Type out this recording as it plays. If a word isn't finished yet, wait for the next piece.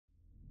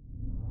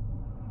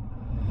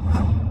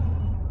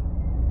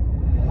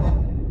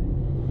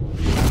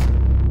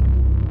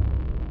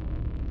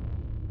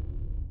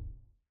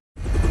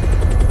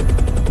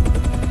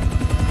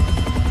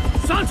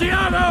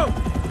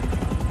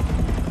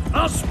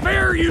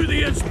spare you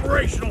the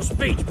inspirational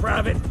speech,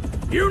 Private.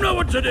 You know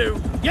what to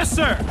do. Yes,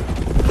 sir.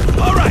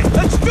 All right,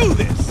 let's do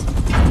this.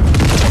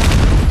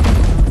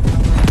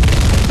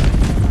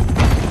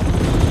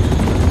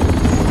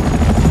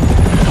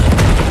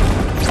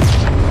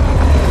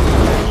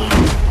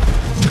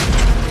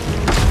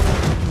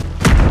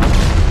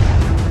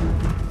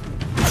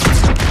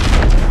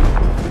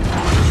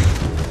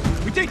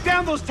 We take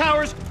down those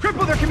towers,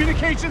 cripple their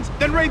communications,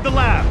 then raid the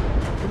lab.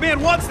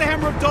 Command wants the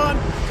Hammer of Dawn,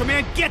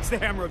 Command gets the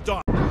Hammer of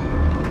Dawn.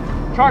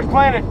 Charge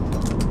planted.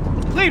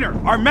 Leader,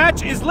 our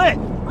match is lit.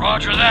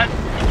 Roger that.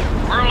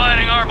 We're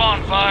lighting our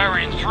bonfire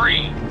in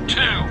 3,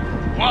 2,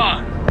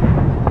 1.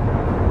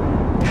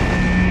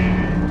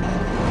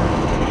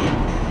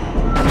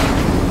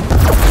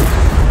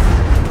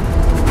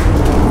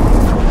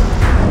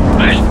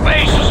 This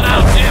base is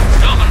now deaf,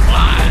 dumb, and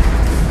blind.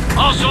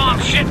 Also, I'm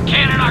shit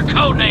cannon our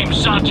codename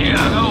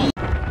Santiago.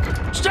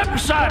 Step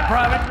aside,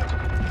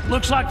 Private.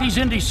 Looks like these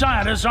indie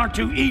scientists aren't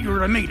too eager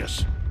to meet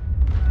us.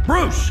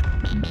 Bruce!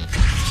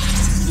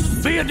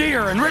 Be a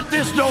dear and rip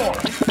this door.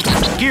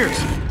 Gears,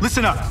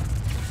 listen up.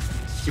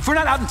 If we're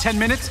not out in 10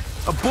 minutes,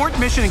 abort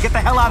mission and get the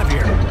hell out of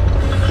here.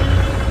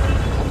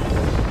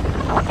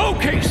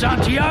 Okay,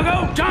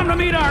 Santiago, time to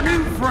meet our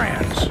new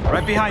friends.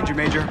 Right behind you,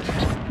 Major.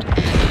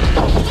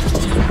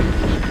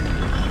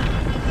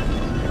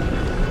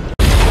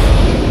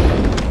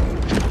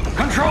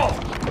 Control,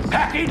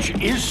 package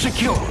is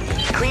secure.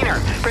 Cleaner,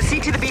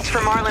 proceed to the beach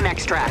for marlin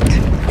extract.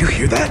 You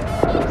hear that?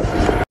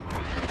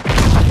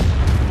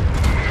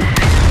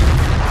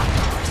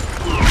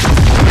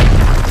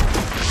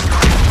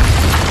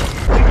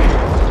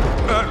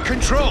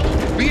 Control,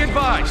 be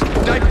advised.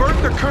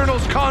 Divert the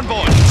Colonel's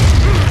convoy.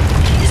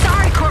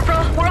 Sorry,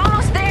 Corporal. We're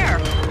almost there.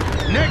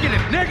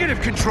 Negative,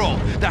 Control.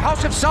 The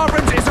House of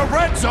Sovereigns is a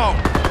red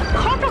zone.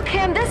 Corporal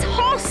Kim, this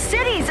whole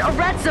city's a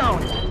red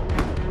zone.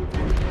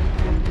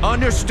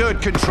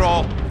 Understood,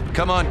 Control.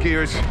 Come on,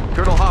 Gears.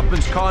 Colonel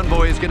Hoffman's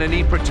convoy is gonna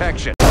need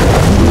protection.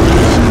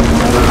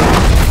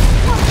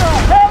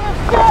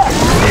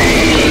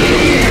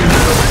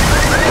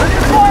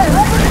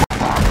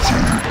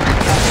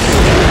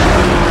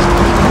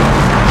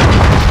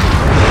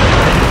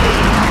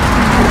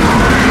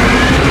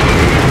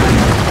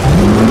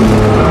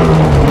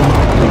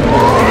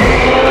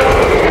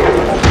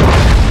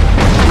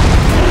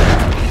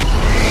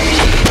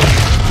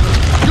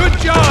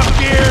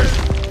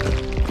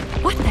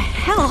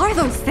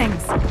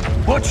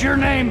 What's your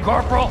name,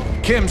 Corporal?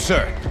 Kim,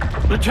 sir.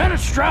 Lieutenant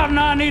Stroud and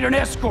I need an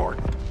escort.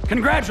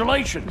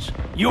 Congratulations,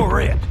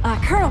 you're it.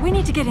 Colonel, we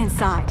need to get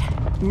inside.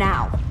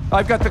 Now.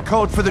 I've got the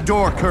code for the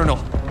door, Colonel.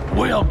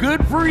 Well,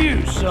 good for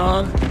you,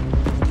 son.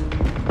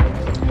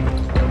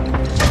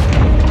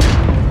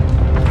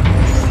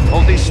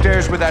 Hold these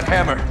stairs with that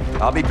hammer.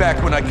 I'll be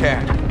back when I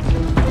can.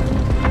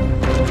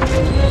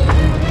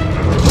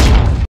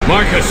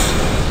 Marcus,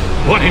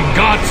 what in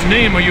God's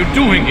name are you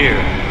doing here?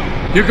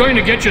 You're going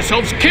to get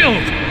yourselves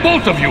killed,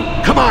 both of you!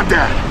 Come on,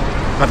 Dad.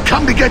 I've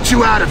come to get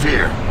you out of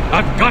here.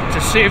 I've got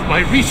to save my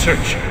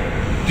research.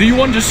 Do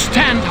you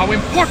understand how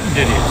important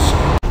it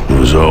is? It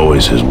was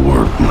always his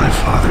work my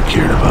father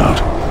cared about.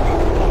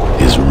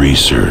 His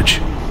research.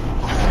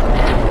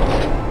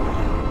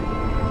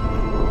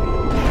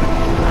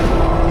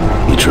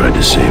 He tried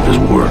to save his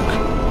work.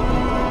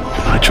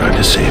 I tried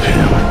to save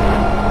him.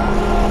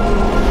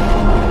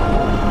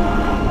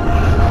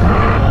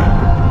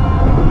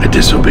 I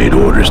disobeyed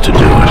orders to do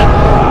it,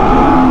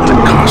 and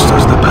it cost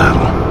us the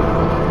battle.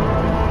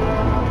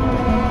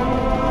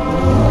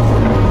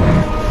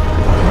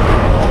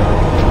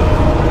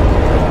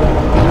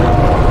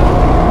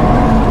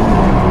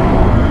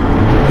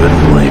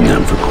 Couldn't blame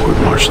them for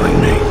court-martialing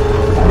me,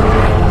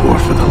 or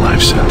for the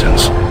life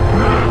sentence.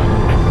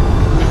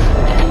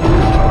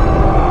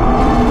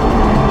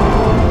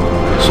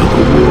 So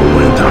the war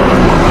went on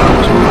while I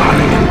was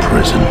rotting in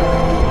prison.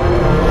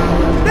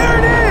 There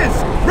it is!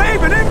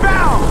 Raven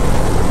inbound!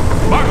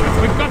 Marcus,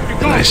 we've got to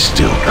go! And I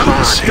still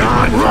couldn't save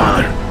my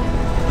father.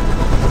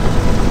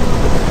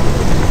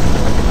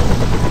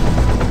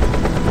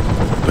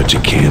 But you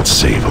can't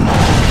save them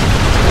all.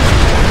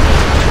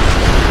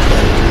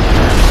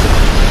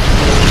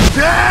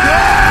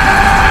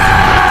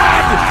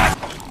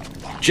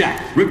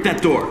 Jack, rip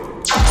that door.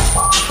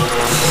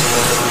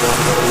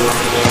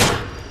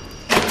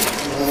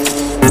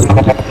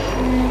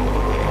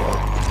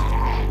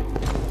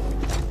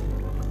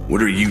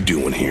 What are you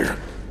doing here?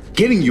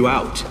 Getting you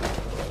out.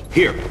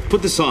 Here,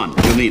 put this on.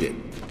 You'll need it.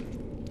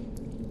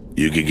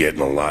 You could get in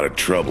a lot of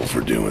trouble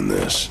for doing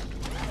this.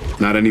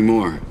 Not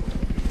anymore.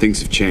 Things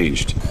have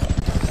changed.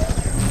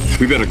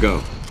 We better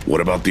go.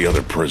 What about the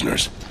other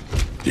prisoners?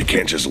 You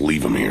can't just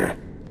leave them here.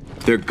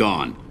 They're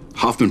gone.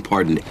 Hoffman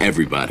pardoned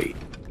everybody.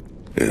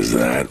 Is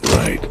that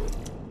right?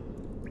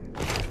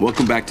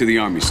 Welcome back to the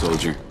army,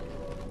 soldier.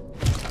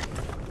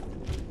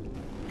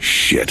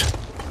 Shit.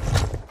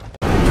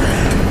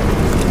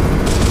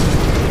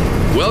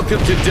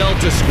 Welcome to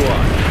Delta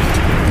Squad.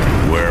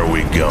 Where are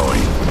we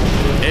going?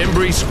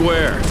 Embry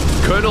Square.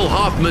 Colonel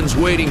Hoffman's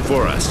waiting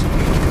for us.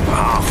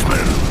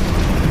 Hoffman.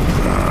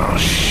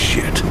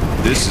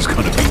 This is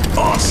gonna be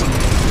awesome.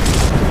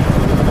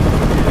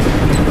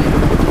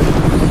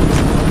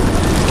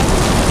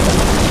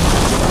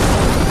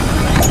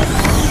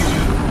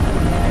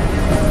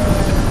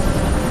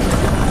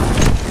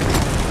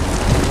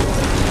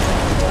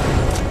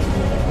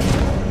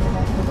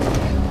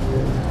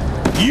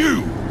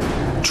 You!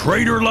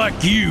 Traitor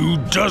like you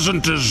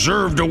doesn't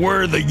deserve to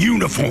wear the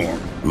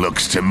uniform.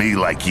 Looks to me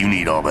like you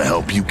need all the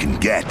help you can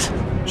get.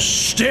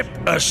 Step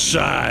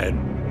aside.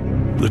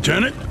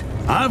 Lieutenant,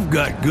 I've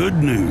got good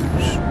news.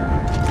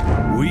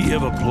 We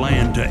have a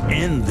plan to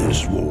end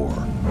this war.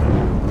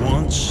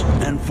 Once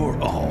and for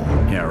all.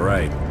 Yeah,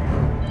 right.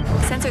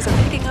 Sensors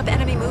are picking up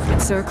enemy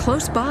movement, sir,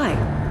 close by.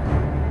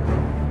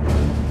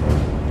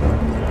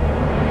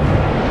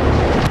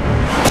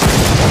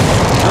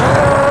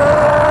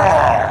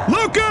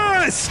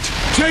 Locust!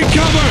 Take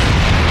cover!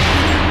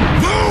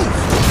 Move!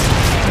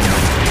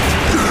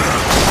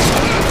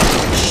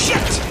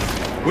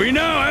 Shit! We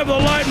now have the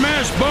light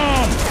mass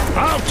bomb.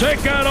 I'll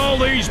take out all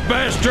these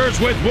bastards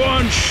with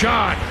one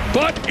shot.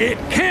 But it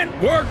can't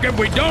work if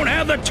we don't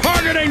have the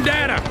targeting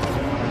data.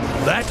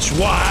 That's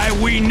why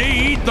we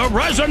need the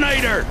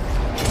resonator.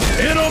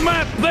 It'll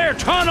map their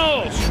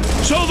tunnels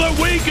so that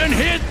we can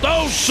hit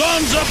those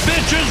sons of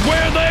bitches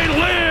where they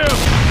live.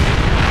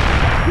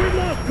 We've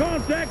lost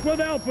contact with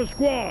Alpha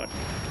Squad.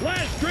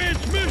 Last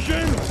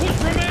transmission was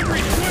from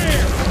every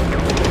square.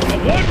 I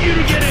want you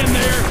to get in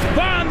there,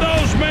 find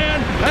those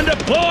men, and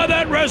deploy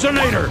that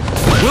resonator.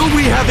 Will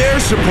we have air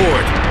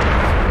support?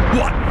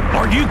 What?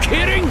 Are you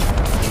kidding?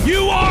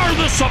 You are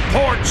the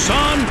support,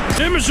 son!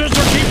 Nemesis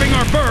are keeping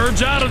our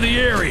birds out of the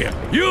area.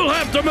 You'll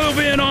have to move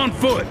in on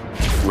foot.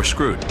 We're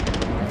screwed.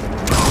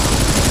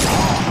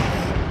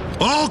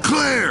 All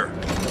clear!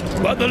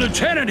 But the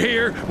lieutenant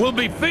here will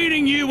be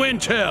feeding you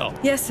intel.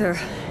 Yes, sir.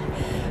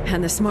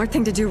 And the smart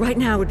thing to do right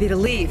now would be to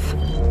leave.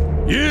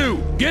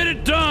 You, get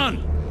it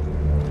done!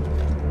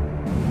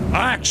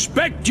 I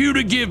expect you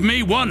to give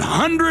me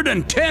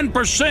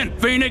 110%,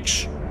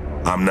 Phoenix!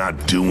 I'm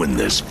not doing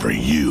this for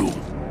you.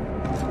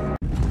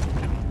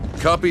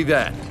 Copy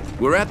that.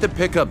 We're at the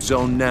pickup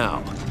zone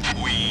now.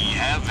 We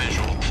have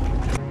visual.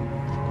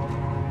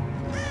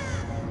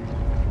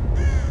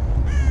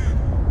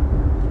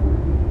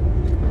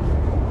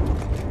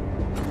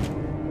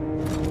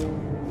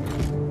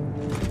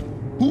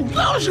 Who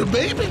loves you,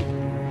 baby?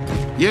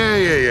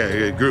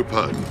 Yeah. Group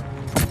hug.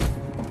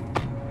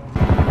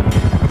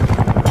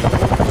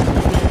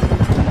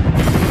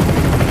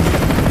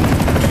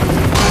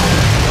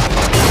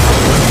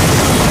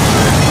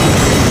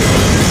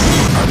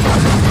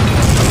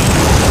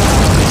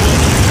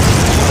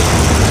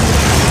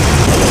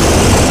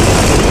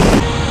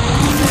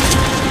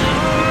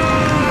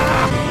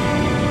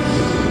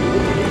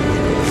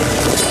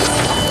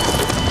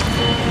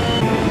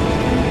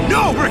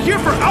 No, we're here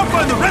for Alpha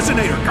and the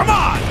Resonator! Come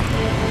on!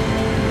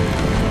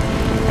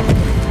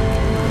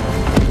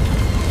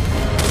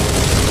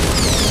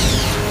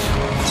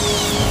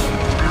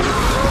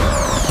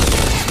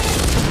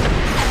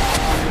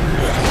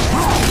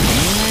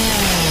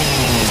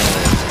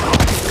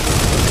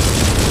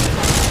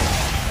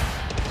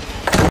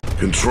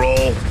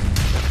 Control,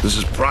 this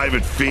is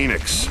Private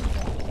Phoenix.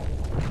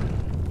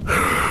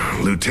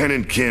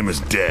 Lieutenant Kim is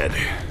dead.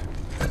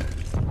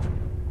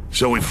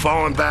 So we've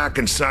fallen back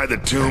inside the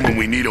tomb and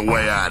we need a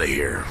way out of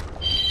here.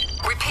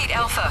 Repeat,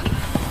 Alpha.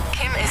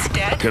 Kim is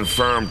dead?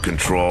 Confirmed,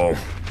 Control.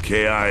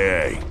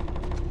 KIA.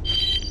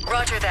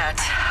 Roger that.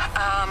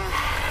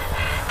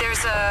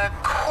 There's a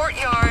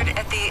courtyard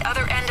at the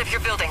other end of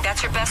your building.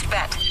 That's your best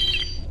bet.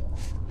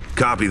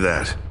 Copy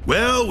that.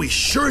 Well, we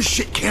sure as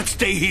shit can't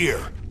stay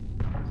here.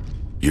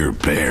 You're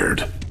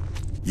Baird.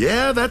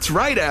 Yeah, that's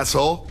right,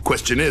 asshole.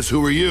 Question is,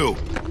 who are you?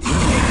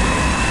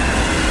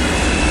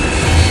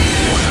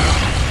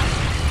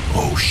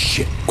 Oh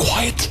shit,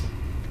 quiet.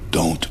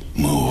 Don't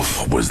move.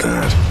 What was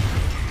that?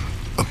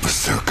 A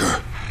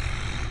berserker.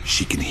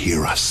 She can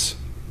hear us.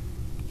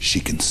 She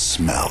can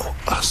smell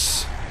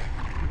us.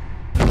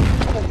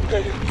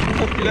 Okay,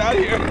 let's get out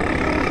of here.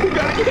 We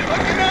gotta get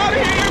fucking out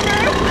of here,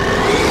 man!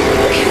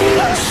 Kill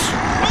us!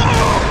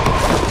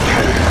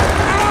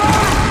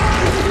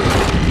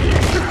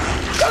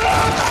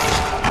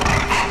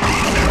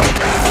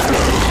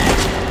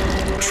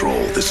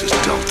 Control, this is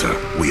Delta.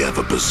 We have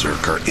a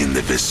berserker in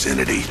the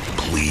vicinity.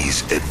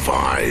 Please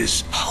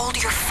advise.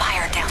 Hold your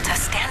fire, Delta.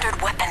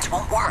 Standard weapons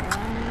won't work.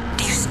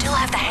 Do you still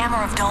have the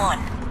Hammer of Dawn?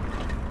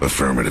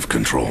 Affirmative,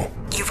 Control.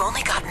 You've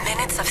only got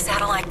minutes of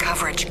satellite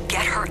coverage.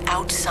 Get her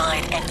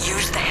outside and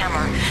use the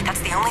hammer. That's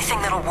the only thing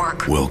that'll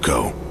work.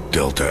 Wilco,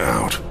 Delta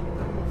out.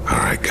 All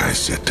right, guys,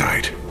 sit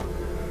tight.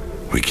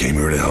 We came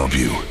here to help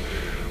you,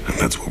 and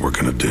that's what we're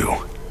gonna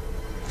do.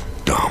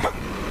 Dom,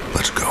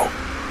 let's go.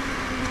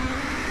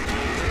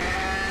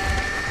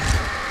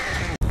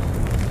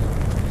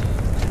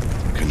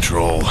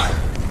 Control,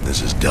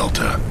 this is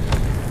Delta.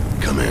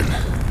 Come in.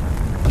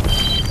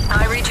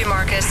 I read you,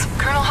 Marcus.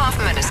 Colonel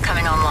Hoffman is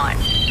coming online.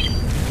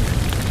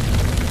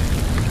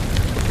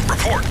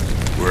 Report.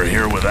 We're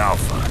here with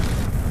Alpha,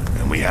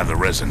 and we have the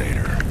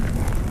resonator.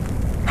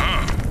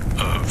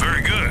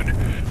 Very good.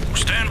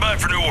 by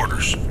for new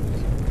orders.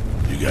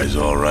 You guys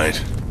all right?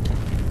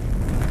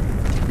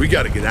 We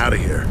gotta get out of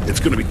here. It's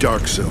gonna be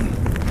dark soon.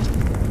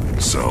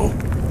 So?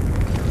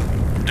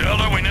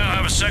 Delta, we now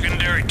have a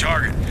secondary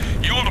target.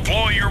 You will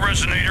deploy your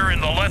resonator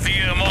in the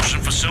Lethia Emulsion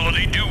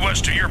Facility due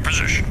west of your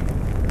position.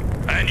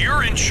 And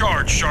you're in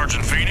charge,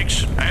 Sergeant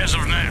Phoenix, as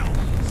of now.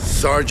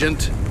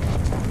 Sergeant?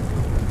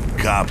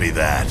 Copy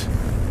that.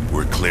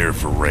 We're clear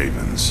for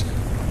Ravens.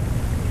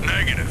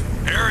 Negative.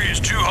 Area's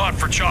too hot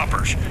for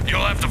choppers.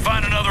 You'll have to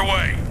find another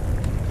way.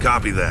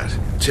 Copy that.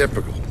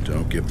 Typical.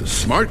 Don't give the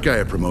smart guy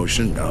a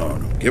promotion.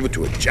 No, give it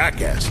to a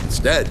jackass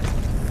instead.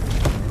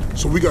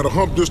 So we gotta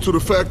hump this to the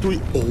factory,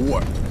 or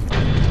what?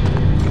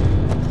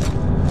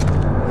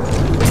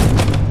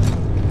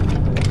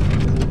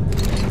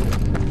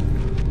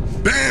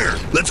 Bear,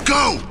 let's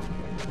go!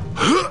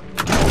 Huh?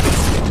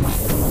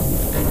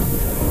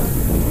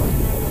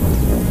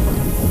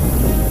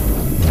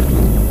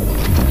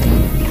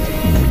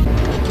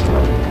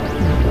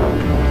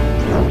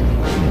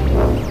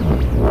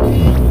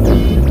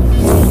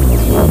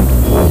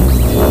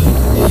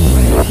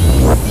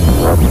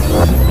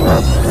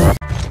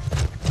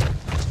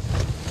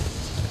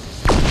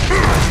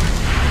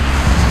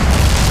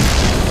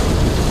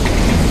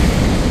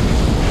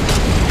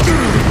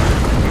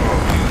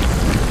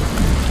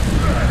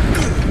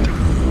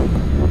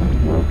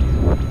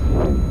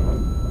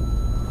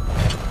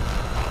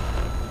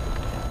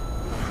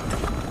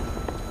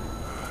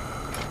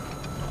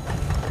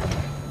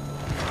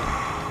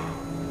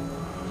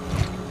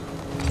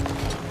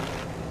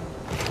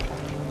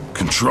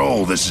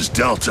 Control, this is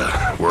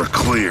Delta. We're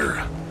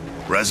clear.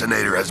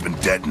 Resonator has been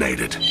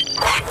detonated. Did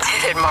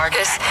it,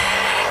 Marcus.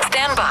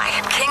 Stand by.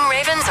 King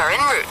Ravens are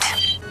en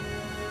route.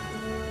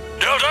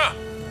 Delta,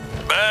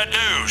 bad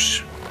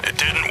news. It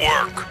didn't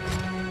work.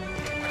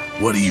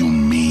 What do you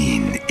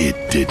mean,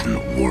 it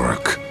didn't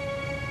work?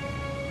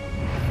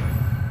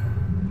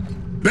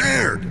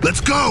 Bear, let's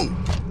go!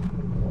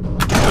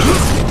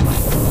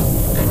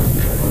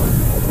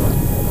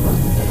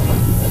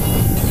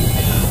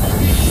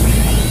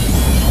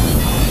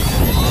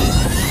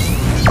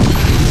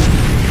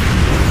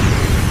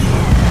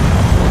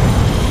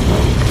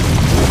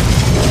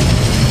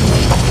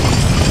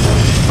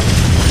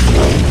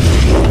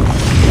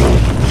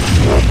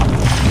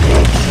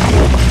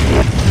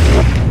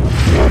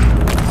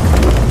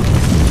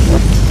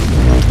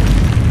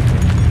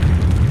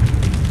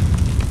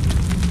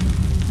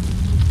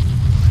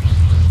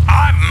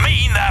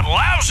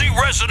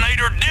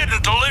 Resonator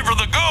didn't deliver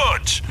the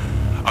goods.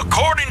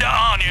 According to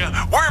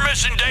Anya, we're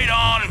missing data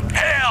on,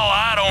 hell,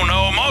 I don't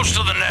know, most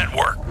of the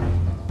network.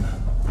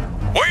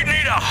 We'd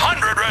need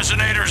 100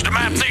 resonators to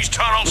map these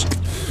tunnels.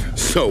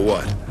 So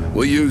what?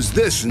 We'll use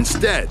this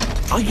instead.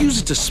 I'll use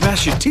it to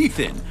smash your teeth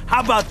in. How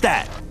about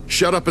that?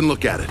 Shut up and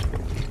look at it.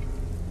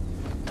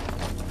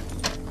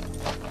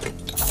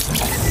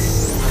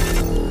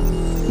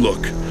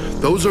 Look,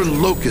 those are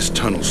locust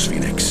tunnels,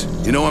 Phoenix.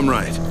 You know I'm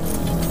right.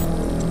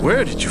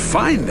 Where did you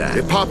find that?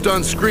 It popped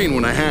on screen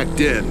when I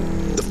hacked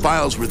in. The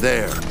files were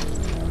there.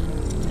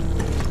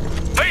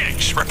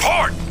 Phoenix,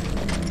 report!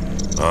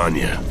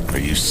 Anya, are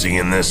you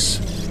seeing this?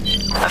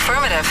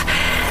 Affirmative.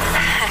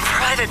 And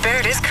Private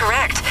Baird is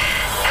correct.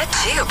 That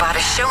geobot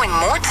is showing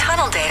more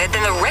tunnel data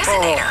than the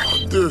resonator.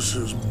 Oh, this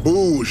is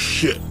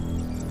bullshit.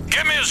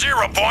 Give me a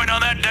 0 point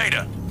on that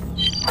data.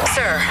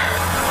 Sir,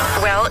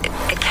 well,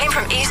 it came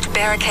from East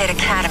Barricade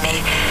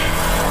Academy.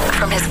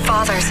 From his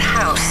father's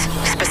house,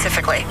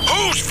 specifically.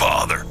 Whose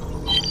father?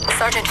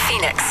 Sergeant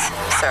Phoenix,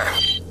 sir.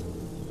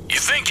 You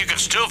think you can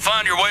still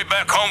find your way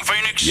back home,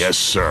 Phoenix? Yes,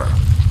 sir.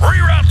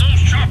 Reroute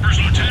those choppers,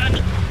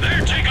 Lieutenant.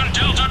 They're taking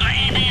Delta to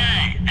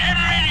EBA.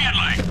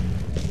 Immediately!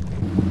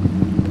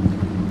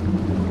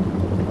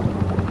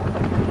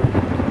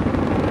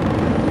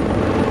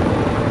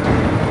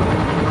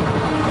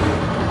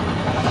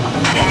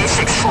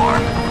 A64.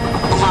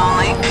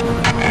 Lonely.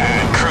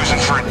 Cruising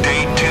for a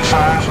date,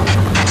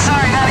 2-5?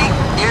 Sorry, honey.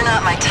 You're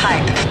not my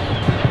type.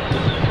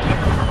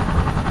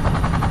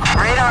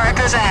 Radar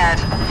echoes ahead.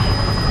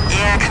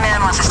 Yeah,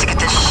 Command wants us to get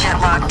this shit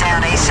locked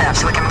down ASAP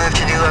so we can move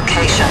to new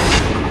location.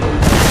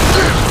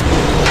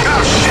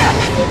 Oh, shit!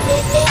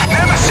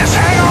 Nemesis,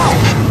 hang on!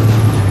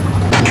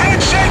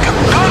 Can't shake him!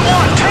 Gun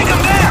 1, take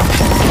him down!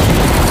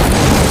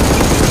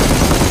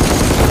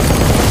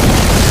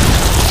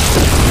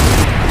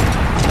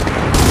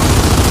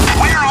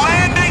 We're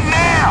landing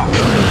now!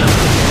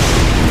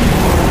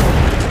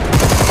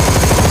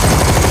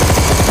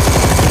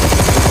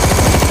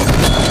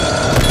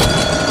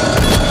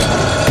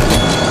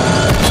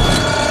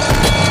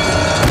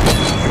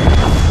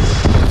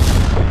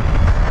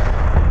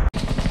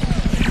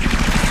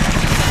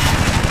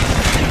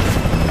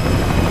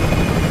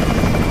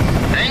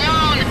 Hang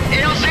on!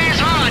 DLC is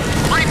hot!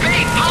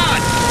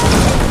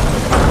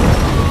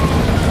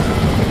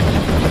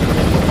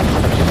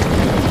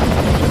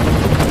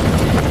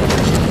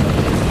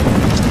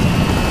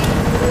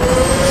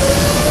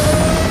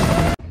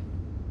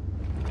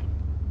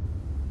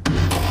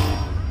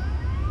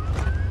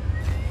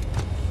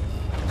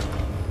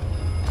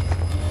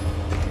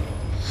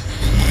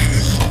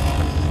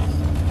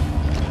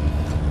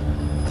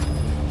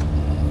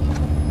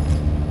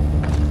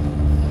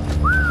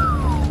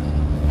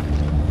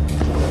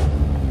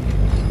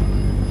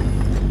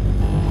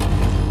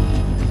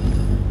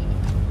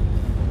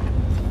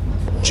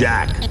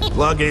 Jack,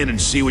 plug in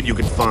and see what you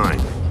can find.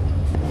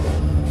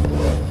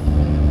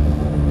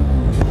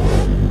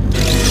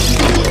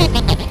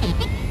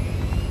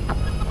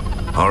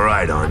 All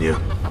right, Anya.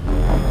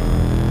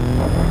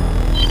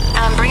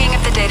 I'm bringing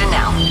up the data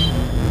now.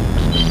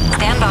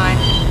 Stand by.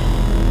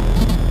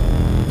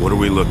 What are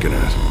we looking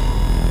at?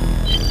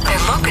 They're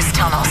locust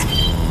tunnels.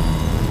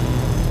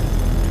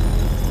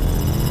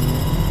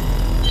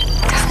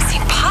 Doesn't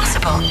seem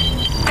possible.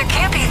 There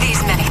can't be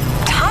these many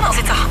tunnels.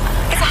 It's a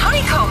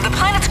honeycomb. The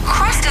planet's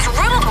crust is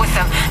riddled with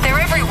them. They're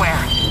everywhere.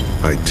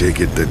 I take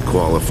it that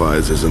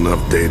qualifies as enough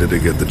data to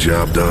get the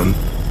job done?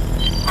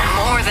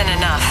 More than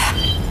enough.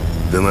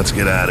 Then let's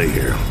get out of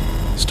here.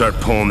 Start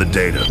pulling the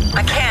data.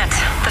 I can't.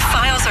 The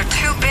files are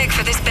too big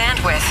for this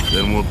bandwidth.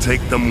 Then we'll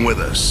take them with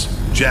us.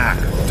 Jack,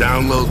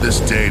 download this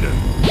data.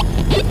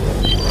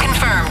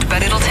 Confirmed,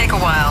 but it'll take a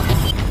while.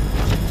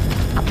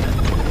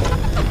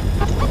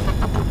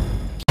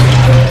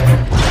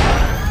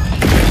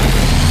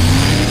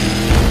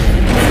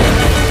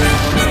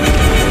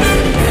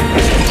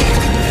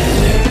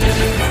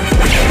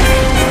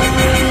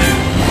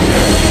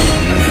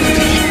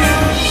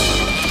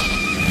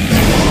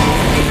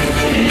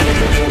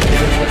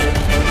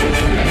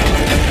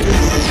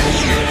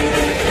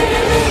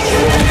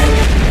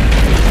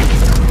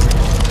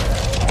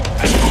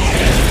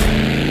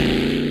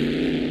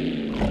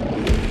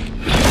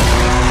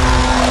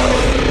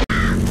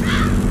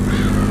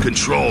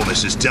 Control,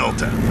 this is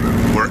Delta.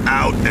 We're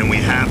out and we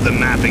have the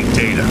mapping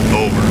data.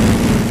 Over.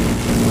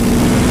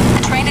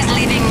 The train is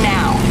leaving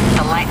now.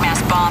 The light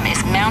mass bomb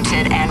is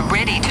mounted and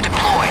ready to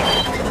deploy.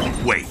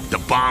 Wait, the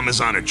bomb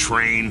is on a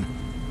train?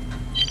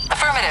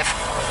 Affirmative.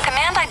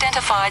 Command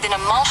identified an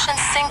emulsion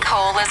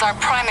sinkhole as our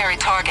primary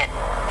target.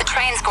 The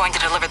train's going to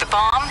deliver the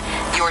bomb.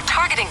 Your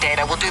targeting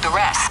data will do the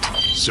rest.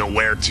 So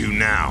where to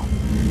now?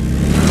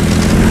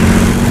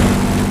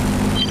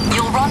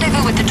 You'll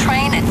rendezvous with the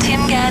train at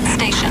Timgad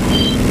Station.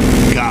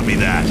 Copy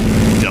that.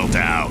 Delta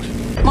out.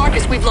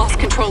 Marcus, we've lost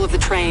control of the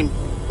train.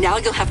 Now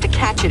you'll have to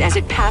catch it as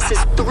it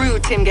passes through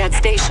Timgad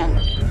Station.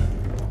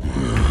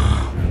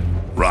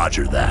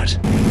 Roger that.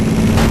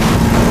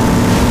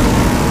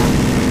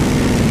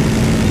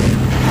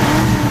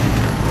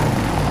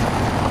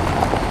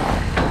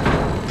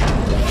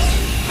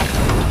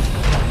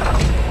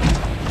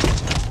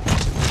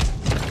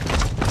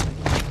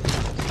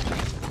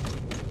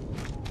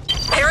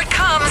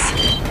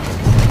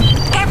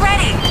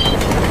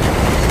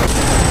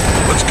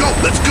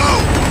 Let's go!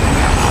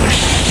 Oh,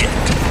 shit!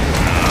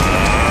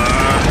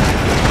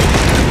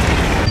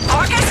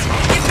 Marcus,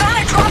 you've got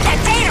to drop that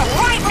data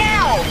right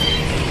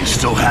now! You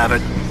still have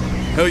it?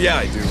 Hell yeah,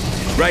 I do.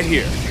 Right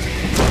here.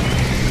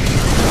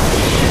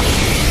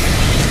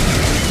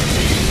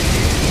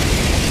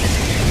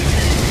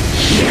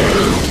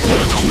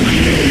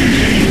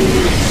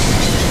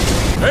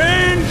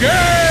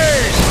 Engage!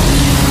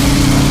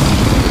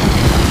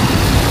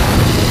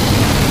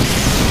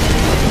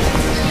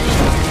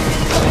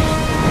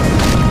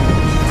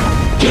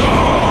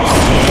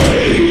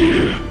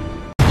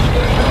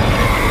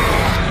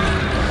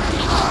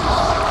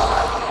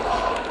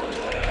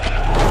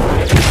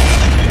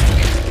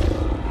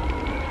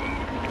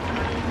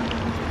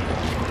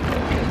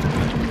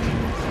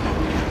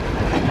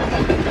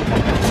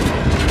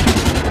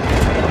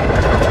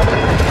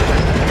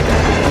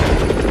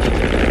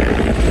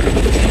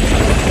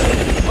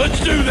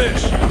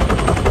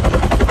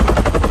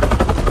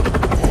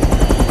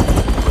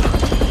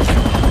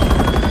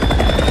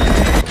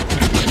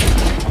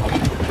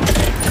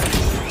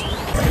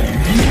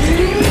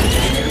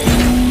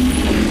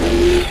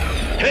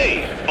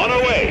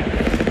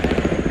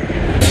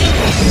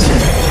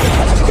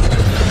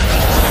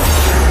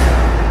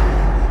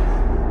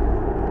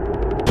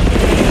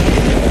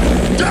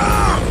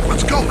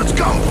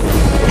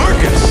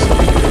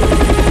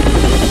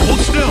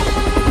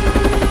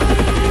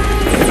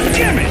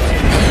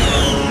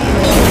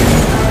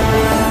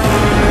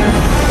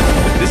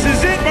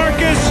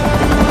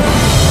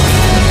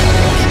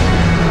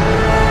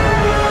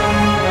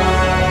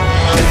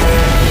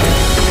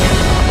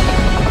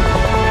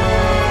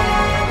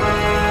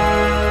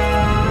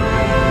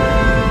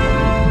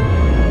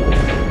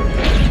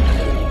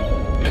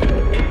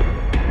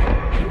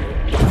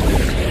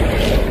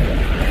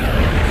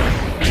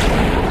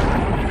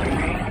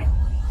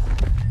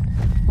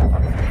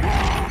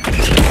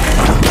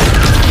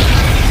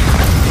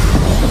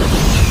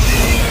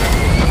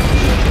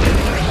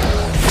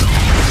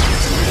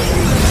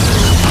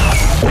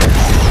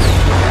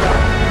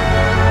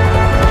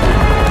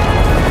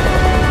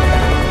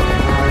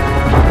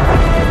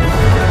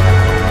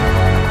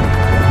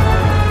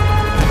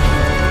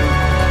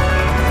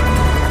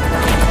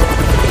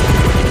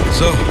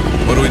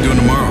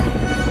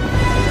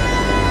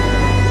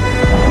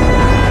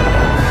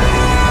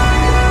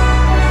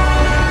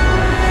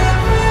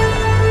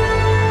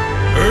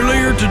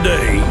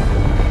 Today,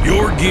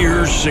 your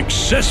gears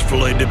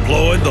successfully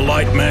deployed the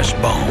light mass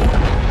bomb.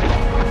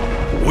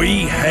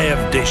 We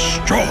have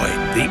destroyed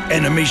the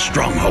enemy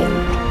stronghold.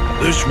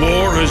 This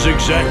war has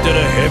exacted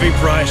a heavy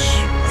price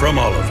from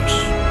all of us.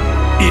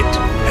 It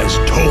has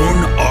torn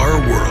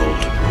our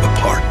world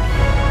apart.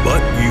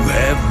 But you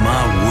have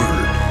my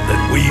word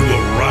that we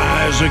will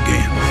rise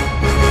again.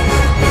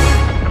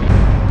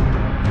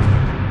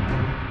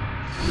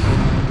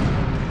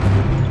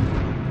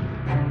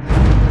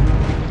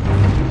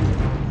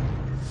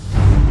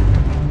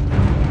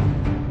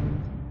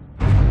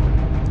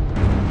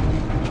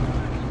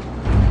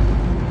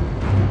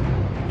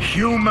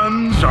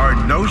 Humans are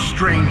no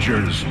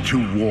strangers to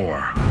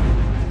war.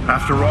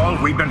 After all,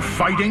 we've been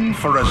fighting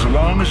for as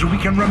long as we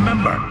can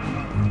remember.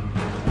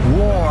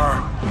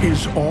 War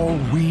is all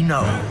we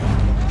know.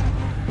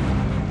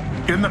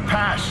 In the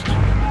past,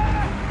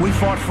 we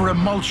fought for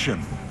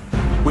emulsion.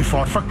 We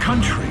fought for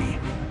country.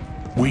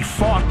 We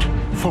fought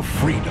for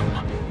freedom.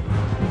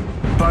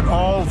 But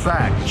all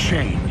that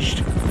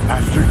changed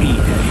after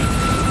E-Day.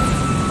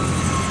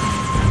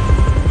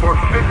 For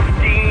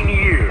 15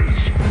 years,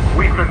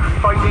 we've been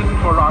fighting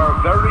for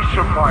our very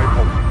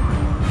survival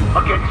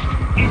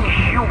against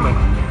inhuman,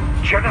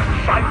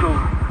 genocidal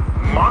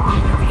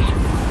monsters.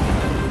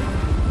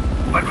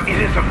 But it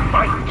is a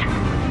fight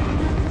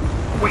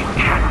we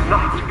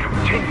cannot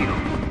continue.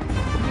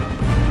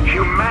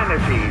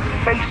 Humanity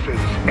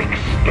faces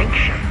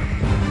extinction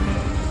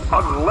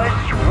unless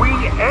we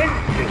end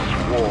this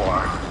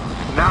war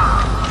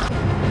now.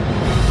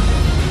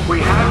 We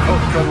had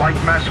hoped the light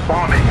mass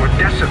bombing would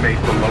decimate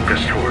the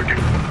Locust Horde,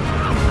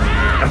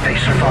 but they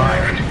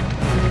survived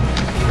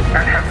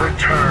and have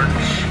returned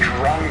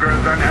stronger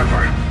than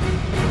ever.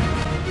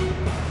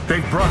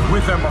 They've brought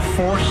with them a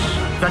force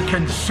that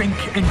can sink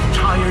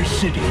entire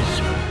cities.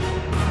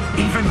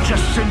 Even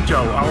Jacinto,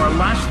 our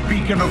last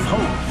beacon of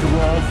hope through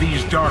all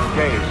these dark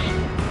days,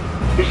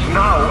 is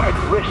now at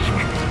risk.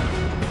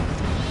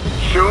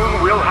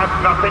 Soon we'll have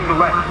nothing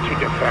left to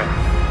defend.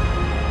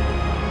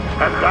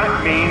 And that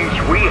means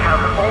we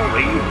have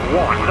only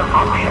one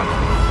option.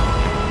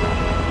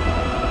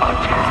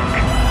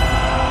 Attack.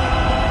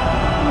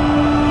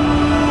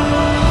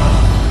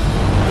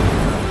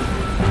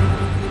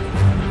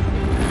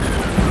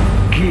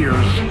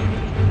 Gears,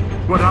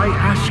 what I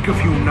ask of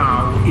you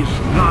now is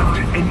not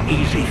an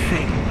easy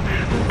thing,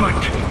 but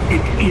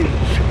it is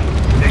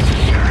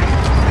necessary.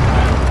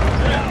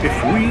 If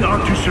we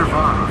are to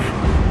survive,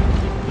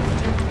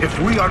 if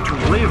we are to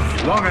live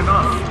long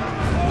enough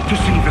to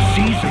see the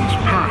seasons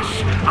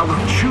pass, our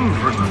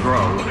children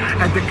grow,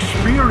 and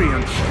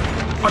experience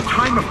a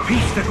time of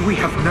peace that we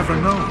have never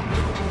known,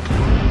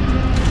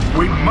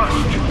 we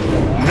must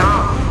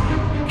now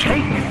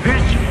take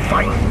this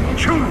fight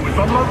to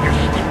the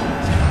Locust.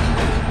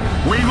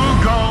 We will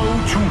go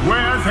to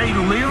where they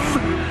live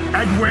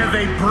and where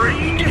they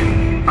breed,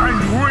 and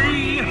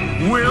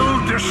we will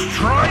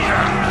destroy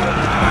them.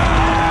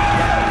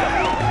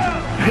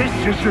 This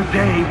is the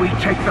day we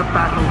take the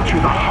battle to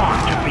the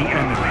heart of the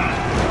enemy.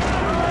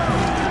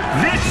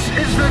 This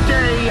is the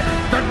day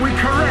that we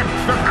correct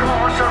the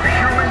course of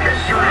human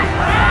history.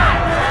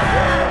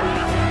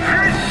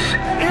 This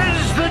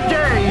is the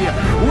day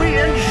we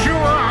ensure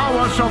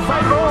our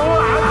survival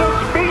as a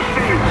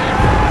species.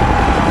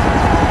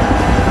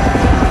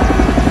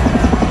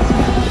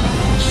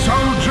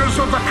 Soldiers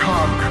of the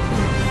cog,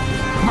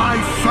 my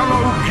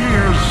fellow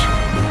Gears,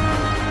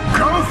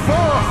 go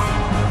forth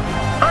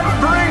and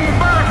bring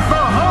back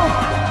the hope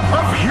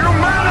of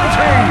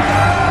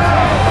humanity!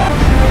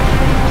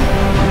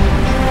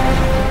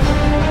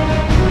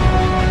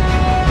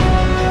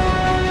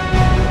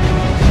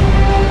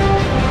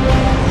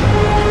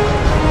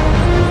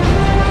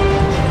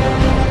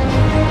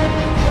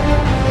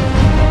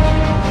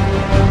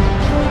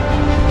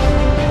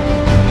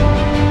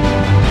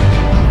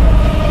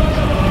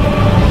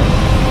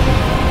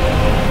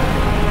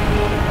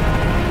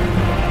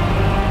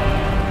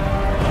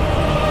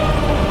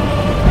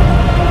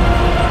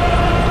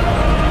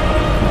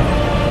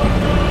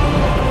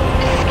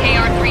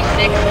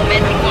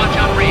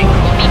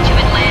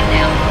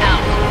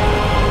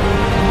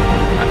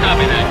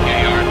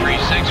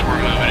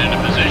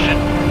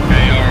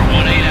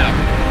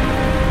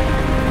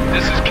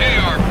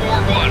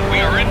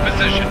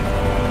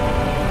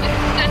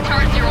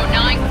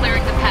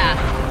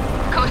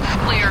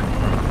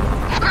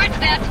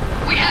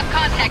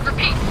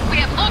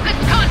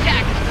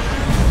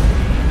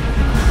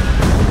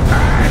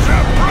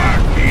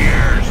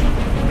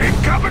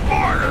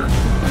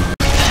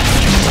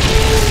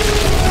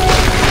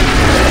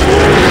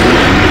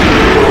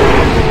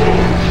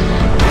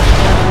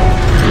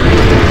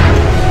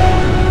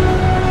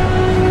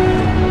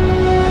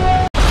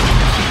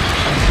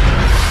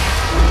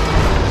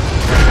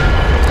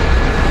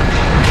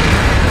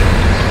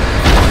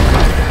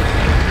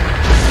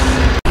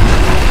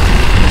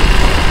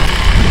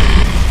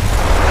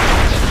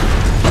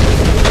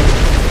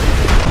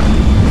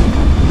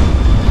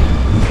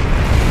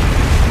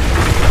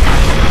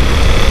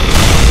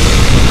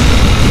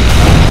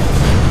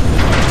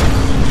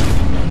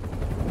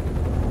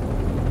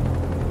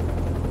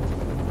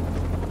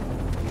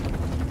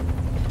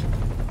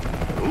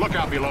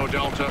 below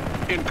Delta.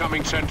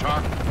 Incoming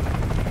Centaur.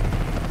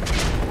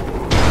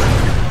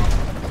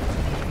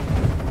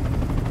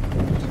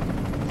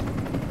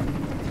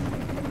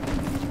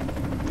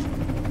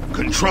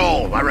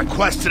 Control, I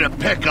requested a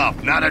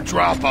pickup, not a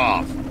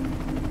drop-off.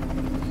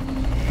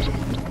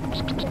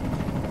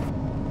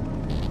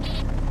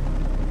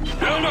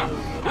 Delta,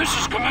 this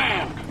is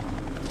Command.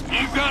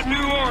 You've got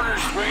new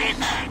orders,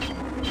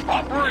 Phoenix.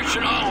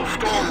 Operation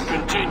Hollow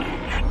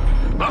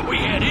continues, but we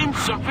had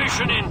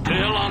insufficient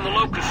intel on the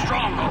Locust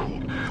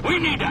stronghold. We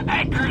need to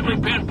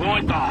accurately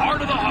pinpoint the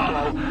heart of the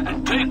Hollow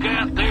and take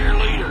out their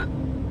leader.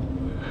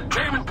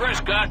 Chairman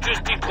Prescott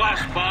just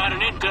declassified an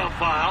intel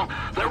file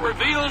that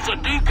reveals a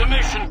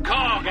decommissioned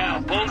COG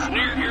outpost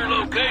near your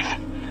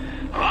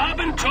location. Well, I've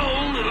been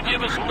told it'll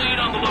give us a lead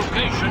on the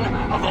location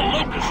of the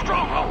Locust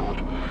stronghold,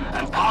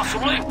 and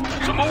possibly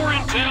some more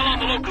intel on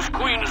the Locust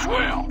Queen as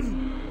well.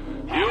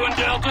 You and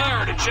Delta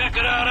are to check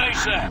it out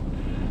ASAP,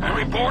 and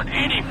report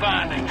any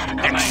findings to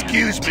Command.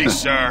 Excuse me,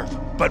 sir,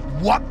 but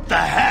what the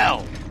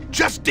hell?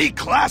 Just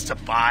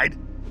declassified?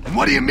 And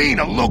what do you mean,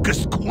 a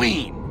Locust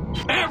Queen?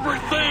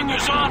 Everything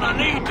is on a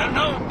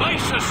need-to-know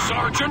basis,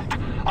 Sergeant,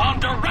 on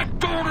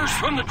direct orders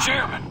from the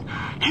chairman.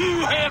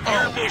 You have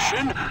your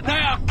mission,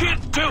 now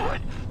get to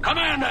it.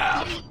 Command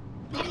out.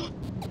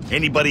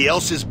 Anybody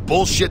else's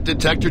bullshit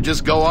detector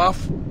just go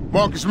off?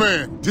 Marcus,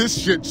 man, this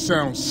shit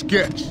sounds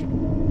sketch.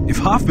 If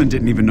Hoffman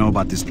didn't even know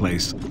about this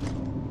place...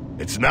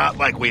 It's not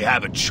like we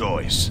have a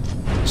choice.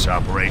 This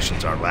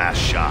operation's our last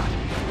shot.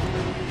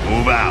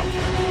 Move out.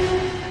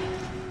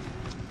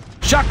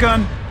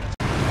 Shotgun!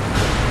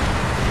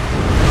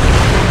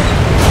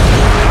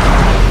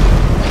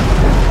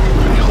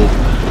 I hope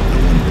no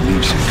one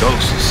believes in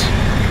ghosts.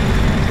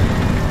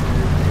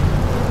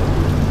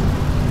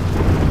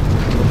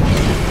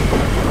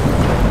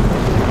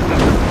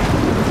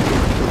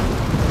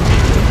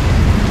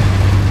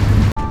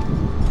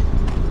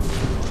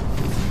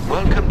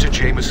 Welcome to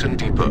Jameson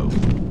Depot.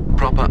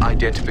 Proper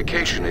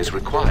identification is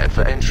required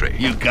for entry.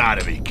 You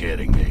gotta be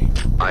kidding me.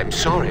 I'm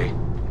sorry,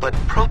 but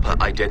proper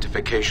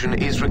identification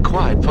is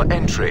required for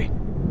entry.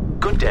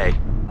 Good day.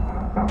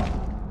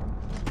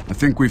 I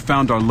think we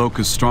found our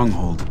Locust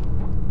stronghold.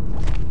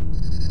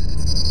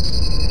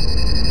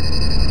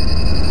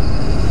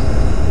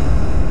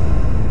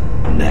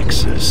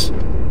 Nexus.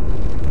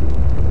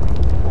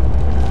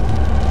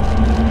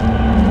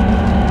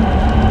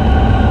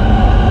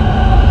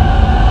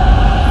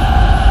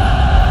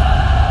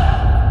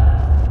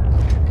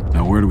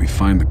 Where do we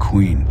find the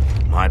Queen?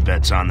 My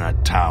bet's on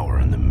that tower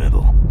in the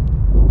middle.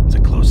 It's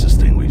the closest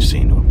thing we've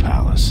seen to a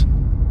palace.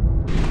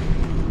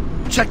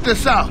 Check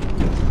this out.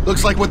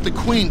 Looks like what the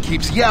Queen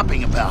keeps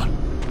yapping about.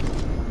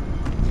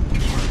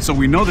 So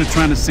we know they're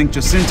trying to sink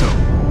Jacinto.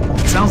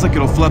 It sounds like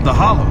it'll flood the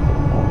Hollow.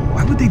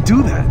 Why would they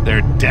do that?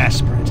 They're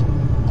desperate.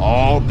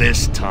 All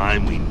this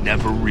time, we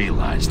never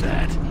realized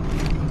that.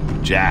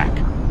 Jack,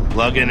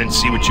 plug in and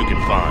see what you can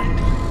find.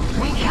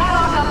 We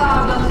cannot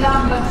allow the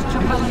Lamberts to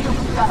pollute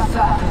the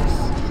surface.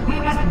 We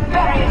must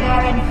bury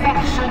their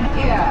infection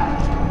here.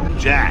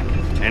 Jack,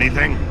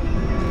 anything?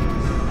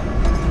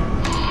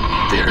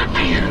 There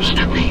appears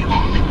to be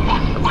only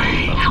one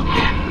way to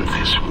end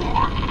this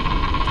war.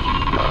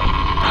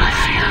 I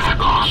fear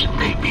the cost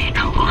may be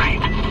too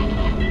great.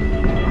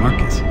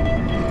 Marcus,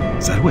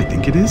 is that who I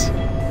think it is?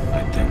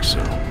 I think so.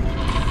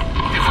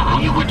 If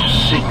we were to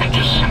sink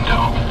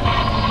Jacinto,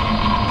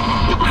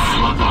 it would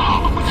flood the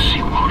Hollow with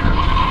seawater.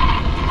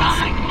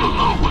 Nothing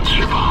below would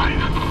survive.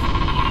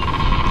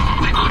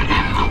 We could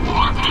end the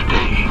war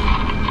today,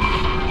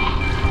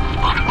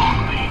 but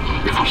only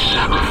if we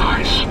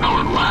sacrifice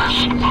our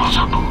last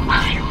possible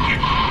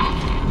refuge.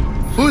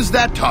 Who's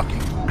that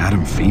talking?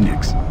 Adam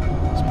Phoenix.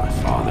 It's my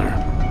father.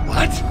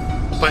 What?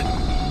 But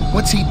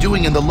what's he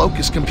doing in the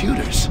Locust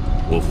computers?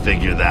 We'll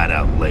figure that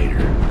out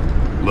later.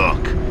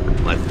 Look,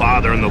 my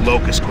father and the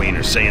Locust Queen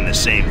are saying the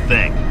same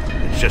thing.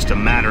 It's just a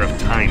matter of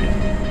timing.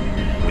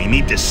 We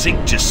need to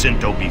sink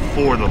Jacinto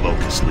before the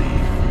Locusts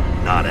leave,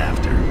 not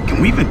after.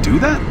 Can we even do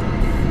that?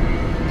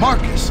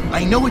 Marcus,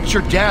 I know it's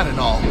your dad and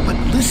all, but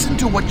listen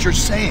to what you're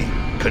saying.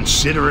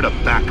 Consider it a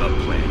backup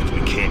plan if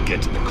we can't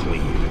get to the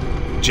Queen.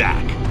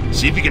 Jack,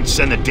 see if you can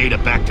send the data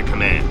back to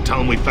Command. Tell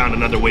them we found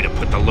another way to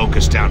put the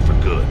Locusts down for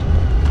good.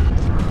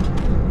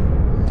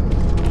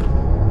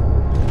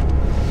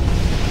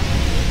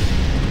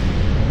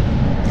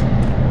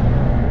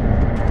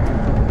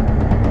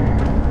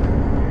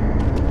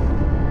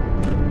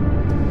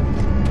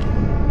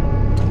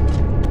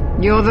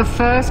 You're the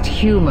first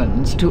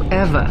humans to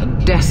ever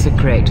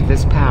desecrate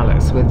this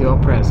palace with your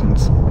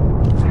presence.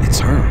 It's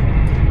her.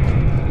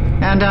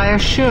 And I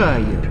assure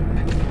you,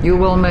 you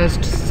will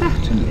most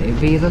certainly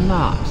be the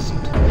last.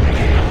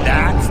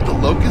 That's the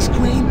Locust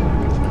Queen?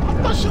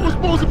 I thought she was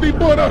supposed to be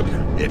brought up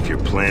here. If you're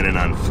planning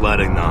on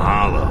flooding the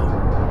Hollow,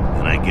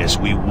 then I guess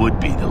we would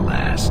be the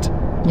last.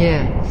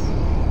 Yes.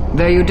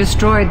 Though you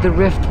destroyed the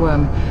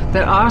Riftworm,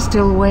 there are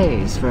still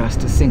ways for us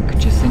to sink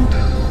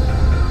Jacinto.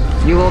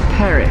 You will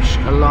perish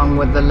along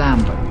with the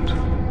Lambert.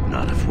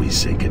 Not if we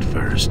sink it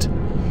first.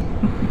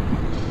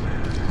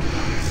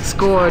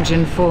 Scourge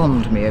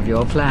informed me of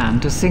your plan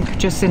to sink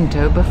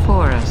Jacinto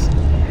before us.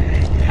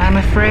 I'm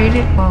afraid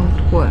it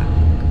won't work.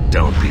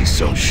 Don't be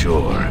so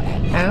sure.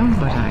 Oh,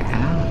 but I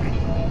am.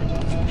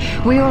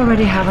 We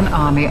already have an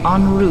army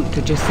en route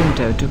to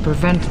Jacinto to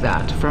prevent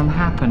that from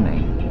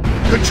happening.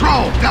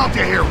 Control!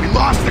 Delta here! We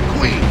lost the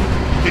Queen!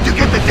 Did you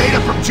get the data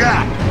from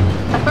Jack?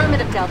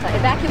 Affirmative, Delta.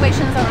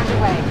 Evacuations are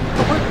underway,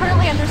 but we're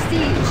currently under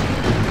siege.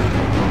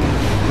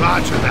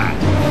 Roger that.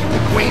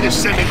 The Queen is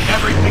sending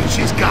everything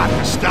she's got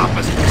to stop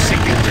us from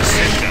sinking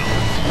Jacinto.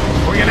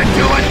 We're gonna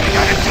do it, we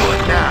gotta do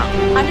it now.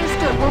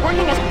 Understood. We're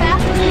working as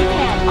fast as we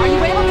can. Are you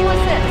able to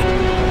assist?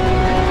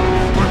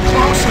 We're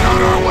close and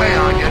on our way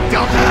on you.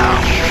 Delta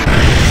out.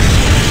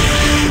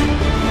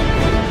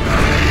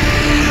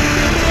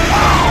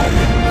 Oh!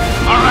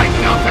 Alright,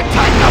 Delta,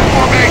 tighten up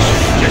formation.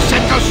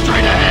 Jacinto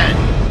straight ahead.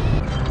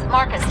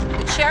 Marcus,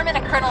 the chairman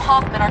and Colonel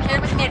Hoffman are here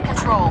with me at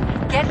control.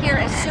 Get here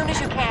as soon as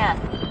you can.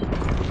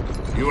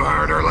 You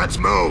heard her. Let's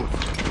move.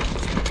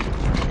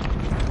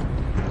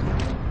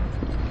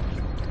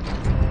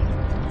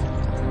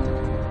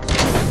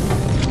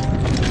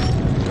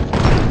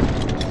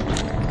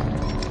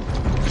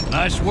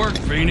 Nice work,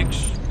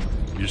 Phoenix.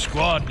 Your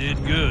squad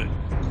did good.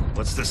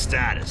 What's the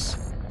status?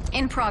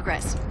 In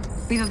progress.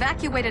 We've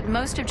evacuated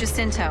most of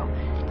Jacinto,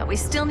 but we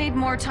still need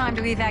more time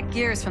to evac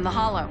gears from the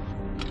Hollow.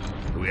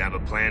 Do we have a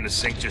plan to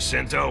sink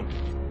Jacinto?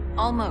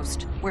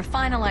 Almost. We're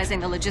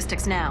finalizing the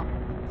logistics now.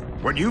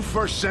 When you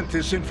first sent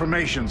this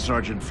information,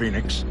 Sergeant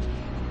Phoenix,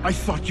 I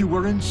thought you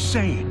were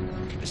insane.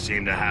 I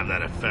seem to have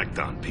that effect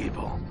on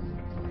people.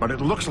 But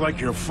it looks like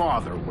your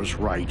father was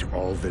right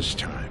all this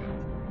time.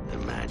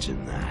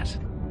 Imagine that.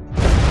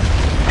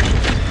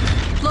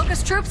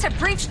 Locust troops have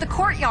breached the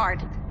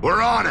courtyard.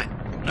 We're on it.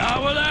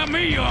 Not without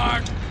me, you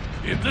aren't.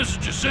 If this is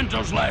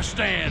Jacinto's last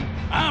stand,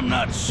 I'm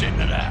not sitting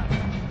it out.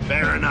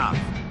 Fair enough.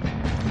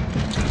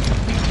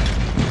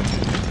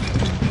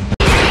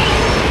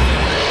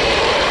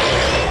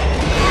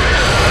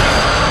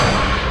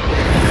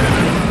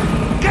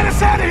 Get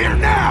us out of here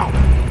now!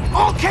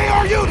 All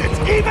KR units,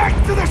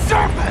 evac to the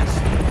surface!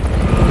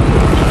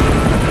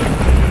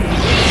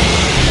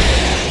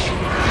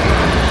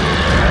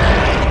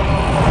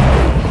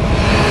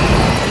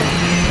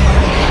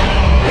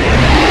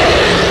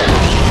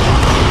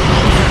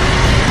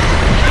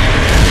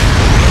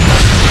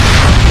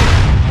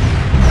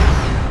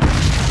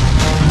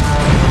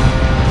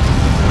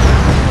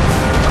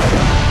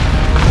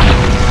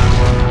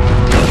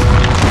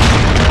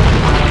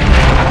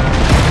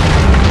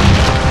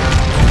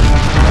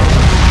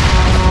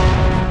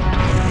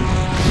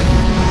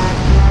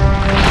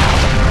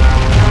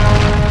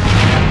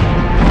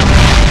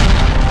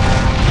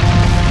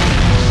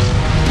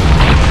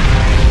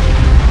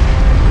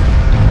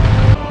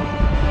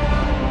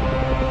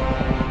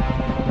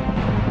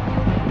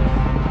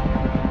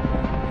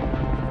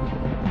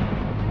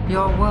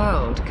 Your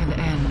world can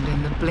end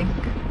in the blink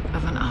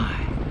of an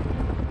eye.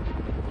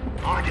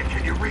 Anya,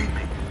 can you read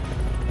me?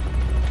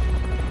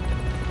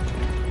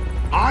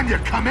 Anya,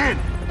 come in!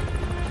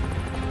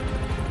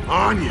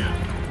 Anya!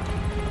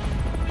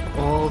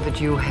 All that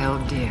you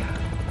held dear,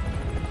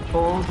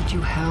 all that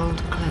you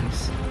held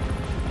close,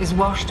 is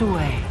washed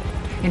away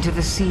into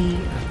the sea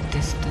of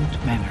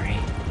distant memory.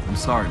 I'm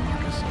sorry,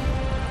 Marcus.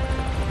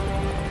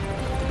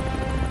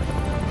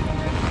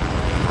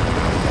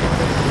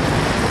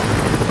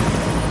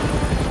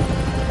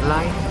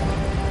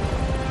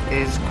 Life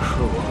is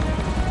cruel.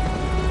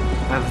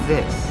 Of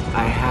this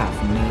I have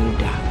no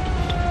doubt.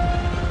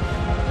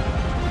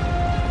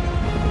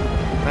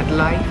 But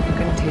life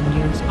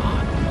continues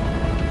on,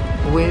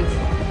 with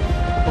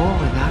or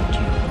without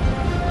you.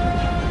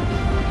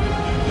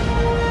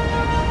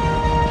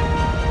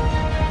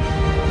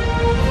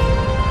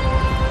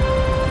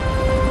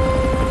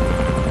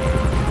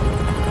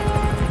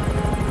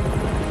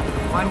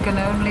 One can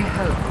only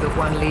hope that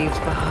one leaves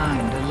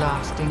behind a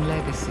lasting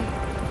legacy.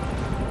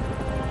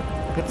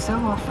 But so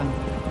often,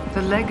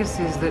 the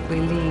legacies that we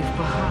leave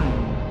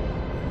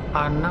behind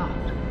are not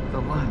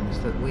the ones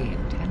that we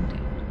intended.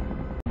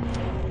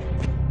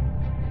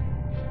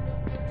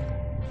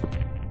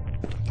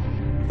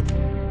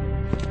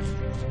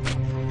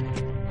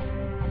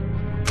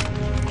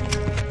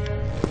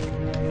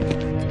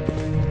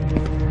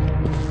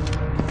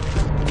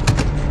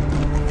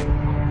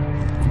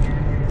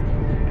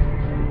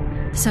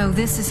 So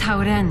this is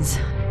how it ends.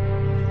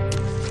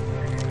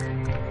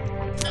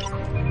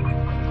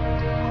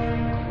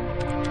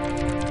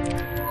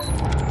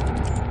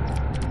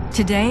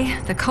 Today,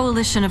 the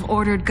coalition of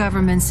ordered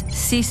governments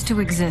ceased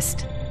to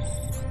exist.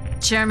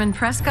 Chairman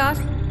Prescott,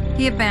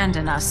 he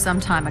abandoned us some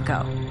time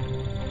ago.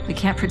 We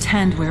can't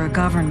pretend we're a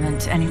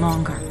government any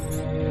longer.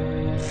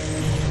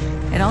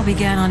 It all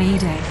began on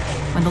E-Day,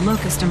 when the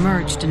Locust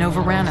emerged and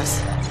overran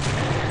us.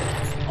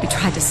 We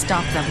tried to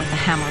stop them with the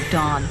Hammer of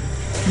Dawn,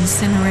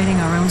 incinerating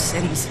our own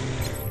cities,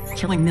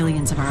 killing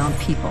millions of our own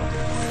people.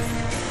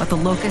 But the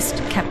Locust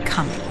kept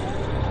coming.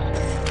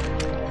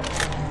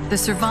 The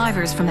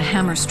survivors from the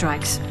hammer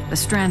strikes, the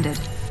stranded,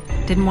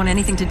 didn't want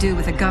anything to do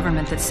with a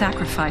government that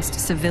sacrificed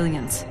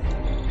civilians.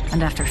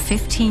 And after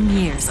 15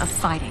 years of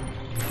fighting,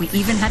 we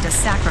even had to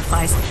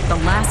sacrifice the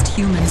last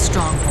human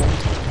stronghold,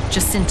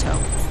 Jacinto.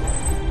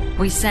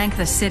 We sank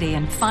the city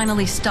and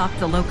finally stopped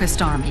the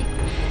Locust army.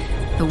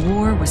 the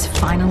war was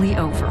finally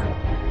over.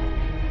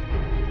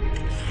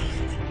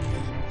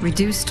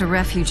 Reduced to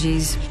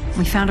refugees,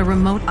 we found a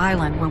remote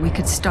island where we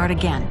could start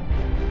again.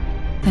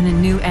 Then a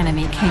new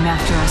enemy came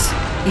after us,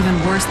 even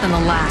worse than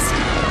the last,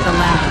 the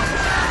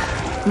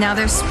Lambent. Now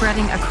they're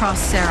spreading across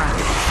Sarah,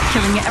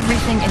 killing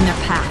everything in their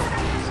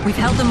path. We've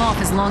held them off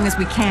as long as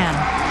we can.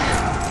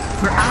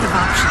 We're out of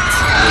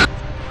options.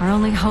 Our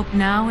only hope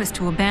now is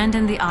to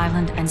abandon the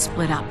island and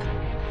split up.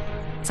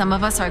 Some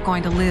of us are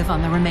going to live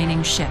on the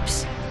remaining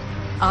ships.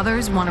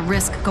 Others want to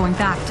risk going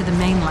back to the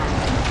mainland.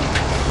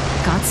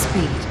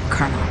 Godspeed,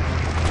 Colonel.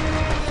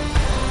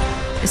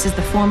 This is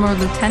the former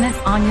Lieutenant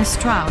Anya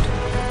Stroud,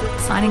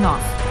 signing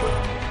off.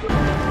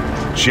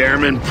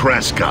 Chairman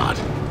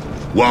Prescott,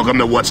 welcome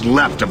to what's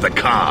left of the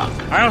cog.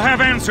 I'll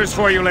have answers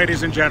for you,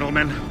 ladies and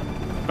gentlemen.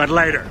 But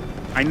later.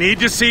 I need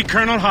to see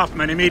Colonel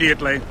Hoffman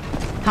immediately.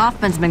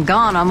 Hoffman's been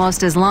gone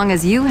almost as long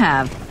as you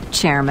have,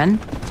 Chairman.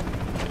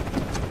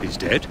 He's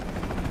dead?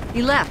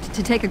 He left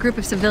to take a group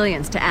of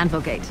civilians to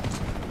Anvilgate.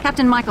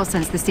 Captain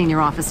Michelson's the senior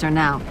officer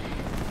now.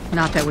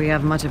 Not that we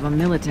have much of a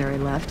military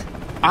left.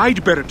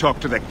 I'd better talk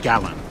to the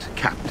gallant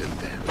captain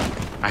then.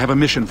 I have a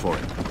mission for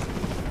him.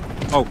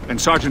 Oh, and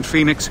Sergeant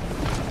Phoenix,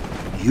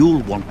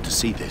 you'll want to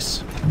see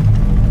this.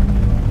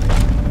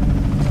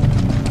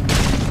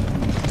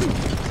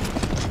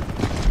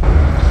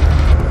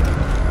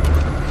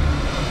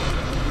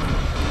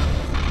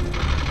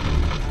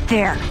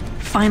 There.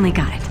 Finally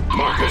got it.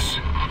 Marcus,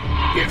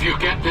 if you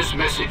get this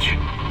message,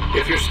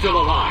 if you're still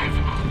alive,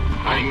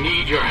 I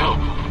need your help.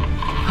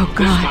 Oh,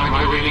 God. This time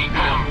I really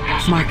am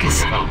asking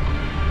Marcus. for your help.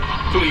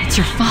 Please. It's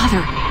your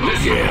father.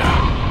 Listen. Yeah,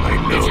 I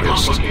It's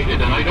noticed. complicated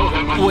and I don't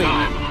have much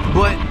time.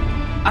 But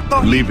I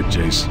thought... Leave it,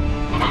 Jace.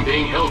 I'm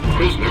being held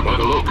prisoner by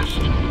the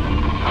Locust.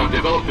 I've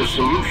developed a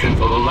solution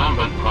for the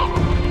Lambent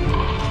problem.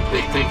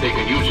 They think they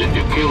can use it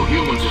to kill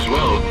humans as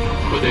well,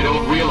 but they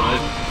don't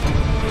realize...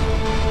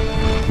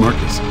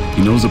 Marcus,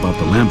 he knows about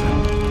the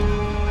Lambent.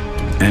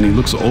 And he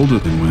looks older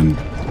than when...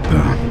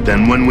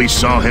 Than when we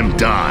saw him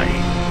die.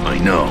 I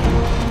know.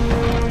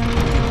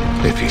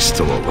 If he's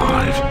still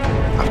alive,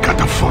 I've got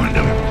to find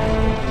him.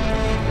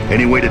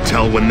 Any way to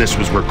tell when this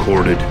was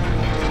recorded?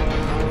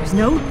 There's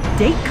no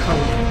date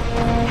code.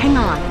 Hang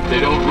on. They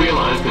don't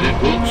realize that it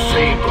won't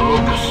save the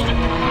Locust.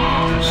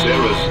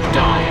 Sarah's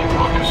dying,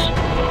 Marcus.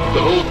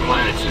 The whole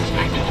planet's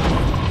infected.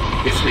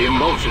 It's the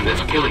emotion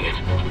that's killing it.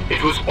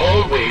 It was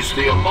always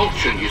the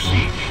emotion, you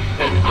see,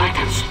 and I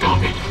can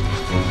stop it.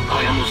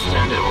 I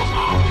understand it all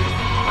now.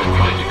 I've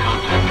tried to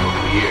contact her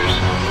for years,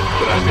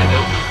 but I've been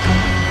ill.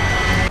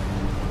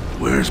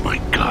 Where's my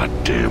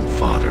goddamn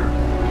father?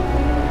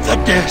 The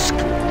disc!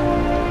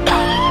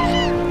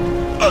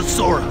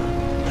 Azura!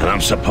 And I'm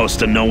supposed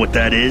to know what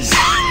that is?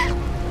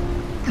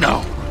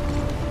 No.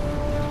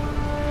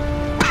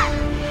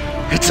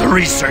 It's a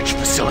research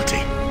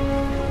facility.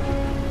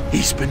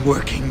 He's been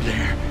working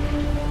there.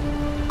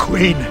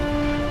 Queen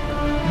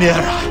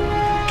Mira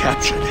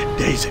captured it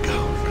days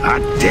ago.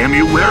 God damn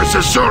you, where's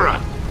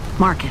Azura?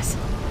 Marcus,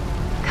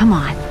 come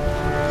on.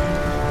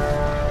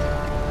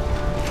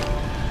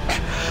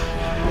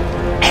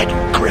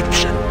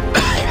 Encryption.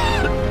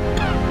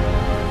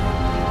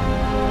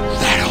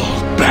 That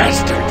old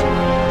bastard.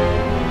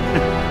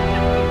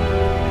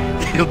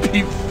 He'll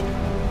be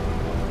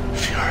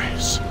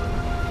furious.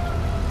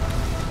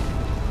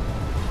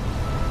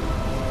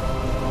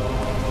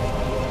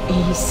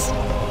 He's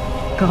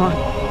gone.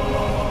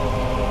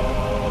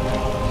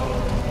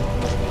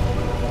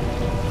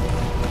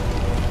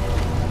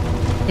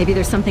 Maybe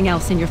there's something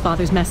else in your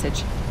father's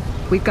message.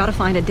 We've got to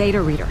find a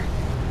data reader.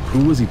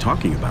 Who was he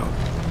talking about?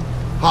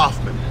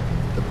 Hoffman.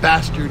 The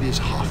bastard is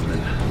Hoffman.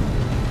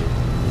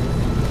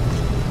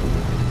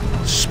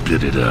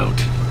 Spit it out.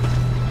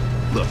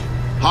 Look,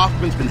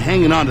 Hoffman's been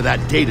hanging on to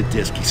that data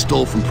disk he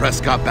stole from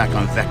Prescott back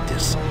on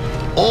Vectis.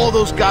 All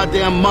those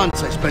goddamn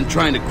months I spent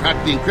trying to crack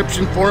the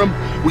encryption for him,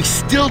 we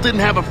still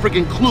didn't have a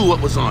friggin' clue what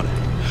was on it.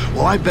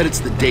 Well, I bet it's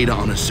the data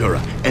on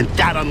Azura, and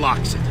that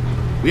unlocks it.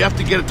 We have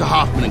to get it to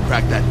Hoffman and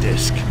crack that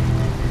disk.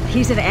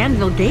 He's at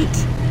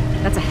Anvilgate.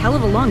 That's a hell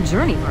of a long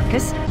journey,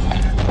 Marcus.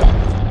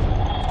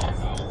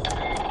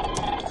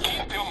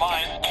 Keep your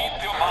mind.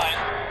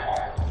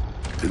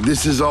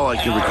 This is all I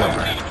can recover.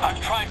 I've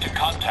tried to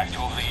contact you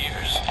over the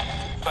years,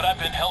 but I've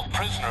been held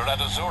prisoner at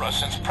Azura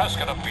since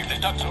Prescott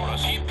abducted Azura.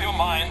 Keep your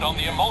mind on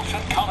the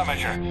emulsion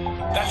countermeasure.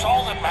 That's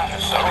all that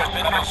matters. I've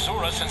been at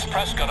Azura since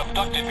Prescott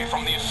abducted me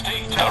from the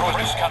estate.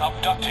 Prescott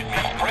abducted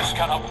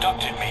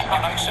me.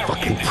 And I'm serious.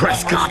 Fucking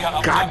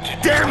Prescott, god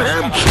damn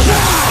him!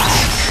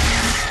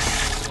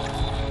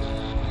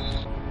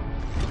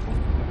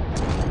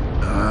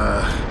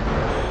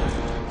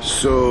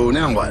 So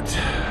now what?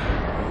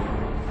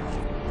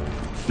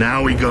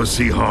 Now we go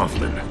see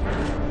Hoffman.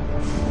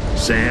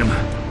 Sam,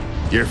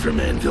 you're from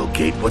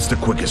Anvilgate. What's the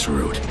quickest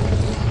route?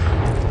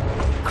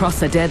 Cross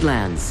the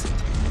Deadlands.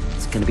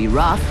 It's gonna be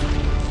rough,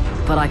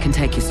 but I can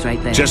take you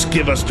straight there. Just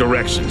give us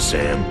directions,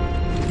 Sam.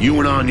 You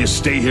and Anya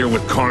stay here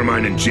with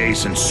Carmine and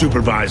Jason,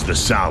 supervise the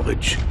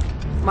salvage.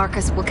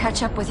 Marcus, we'll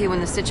catch up with you when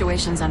the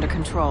situation's under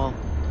control.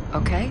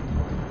 Okay?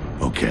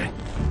 Okay,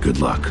 good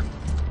luck.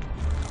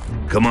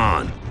 Come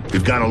on.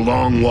 We've got a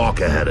long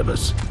walk ahead of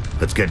us.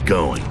 Let's get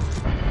going.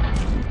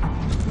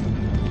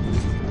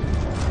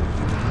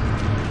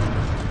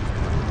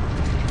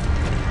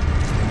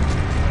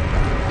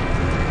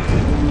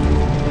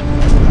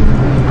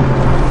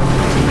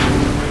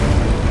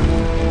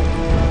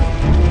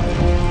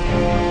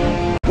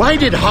 Why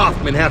did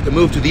Hoffman have to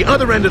move to the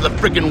other end of the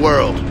frickin'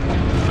 world?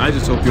 I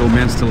just hope the old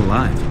man's still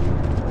alive.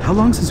 How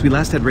long since we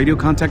last had radio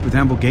contact with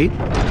Anvil Gate?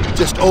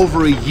 Just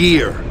over a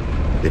year.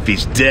 If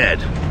he's dead,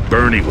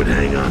 Bernie would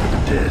hang on to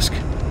the disc.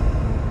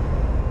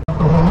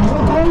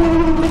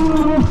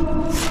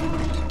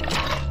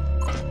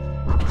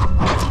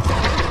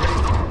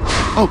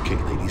 Okay,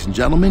 ladies and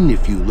gentlemen,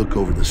 if you look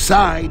over the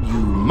side, you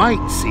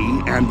might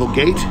see Anvil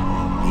Gate,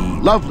 the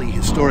lovely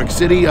historic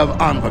city of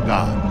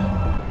Anvagard.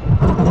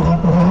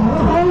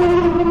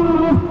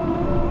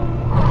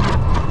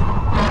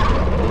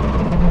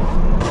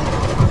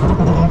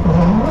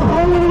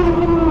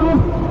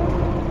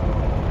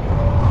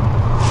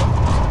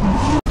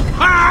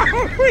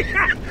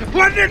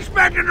 Wasn't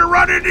expecting to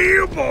run into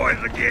you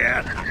boys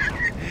again.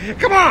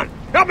 Come on,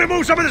 help me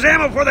move some of this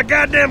ammo before the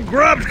goddamn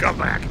grubs come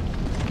back.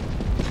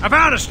 I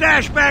found a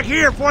stash back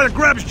here before the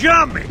grubs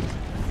jump me.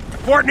 The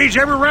fort needs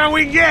every round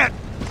we can get.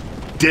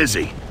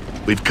 Dizzy,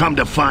 we've come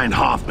to find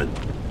Hoffman.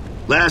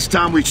 Last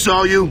time we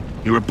saw you,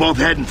 you were both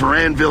heading for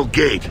Anvil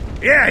Gate.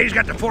 Yeah, he's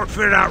got the fort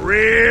fitted out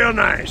real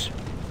nice.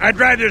 I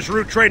drive this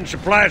route trading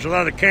supplies with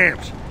other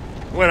camps.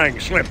 When I can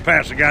slip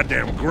past the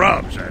goddamn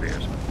grubs, that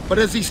is. But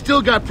has he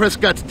still got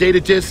Prescott's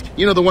data disc?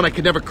 You know, the one I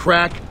could never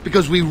crack?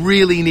 Because we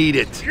really need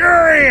it.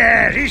 Sure he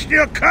has. He's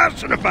still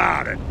cussing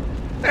about it.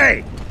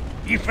 Hey,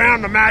 you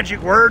found the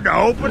magic word to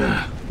open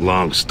it?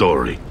 Long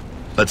story.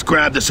 Let's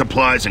grab the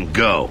supplies and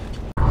go.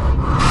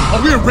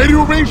 Are we in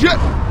radio range yet?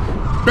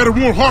 Better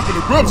warn Hoffman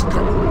the grubs are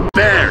coming.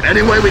 Baird,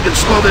 any way we can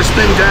slow this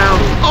thing down?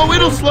 Oh,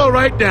 it'll slow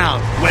right down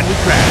when we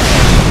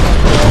crash.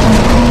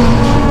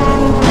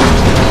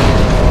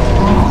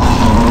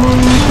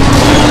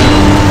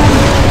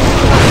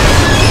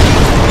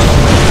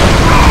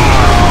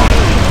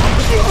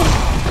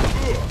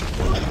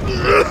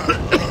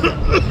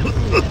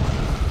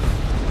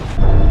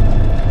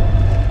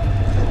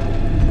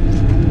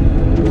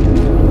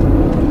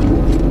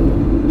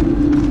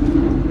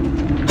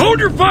 Hold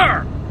your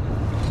fire!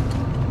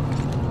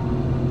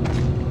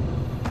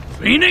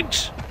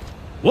 Phoenix?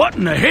 What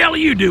in the hell are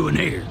you doing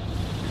here?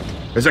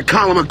 There's a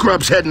column of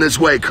grubs heading this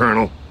way,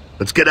 Colonel.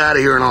 Let's get out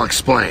of here and I'll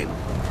explain.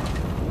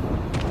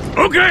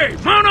 Okay,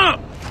 mount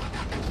up!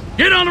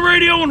 Get on the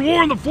radio and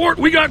warn the fort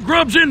we got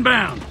grubs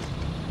inbound.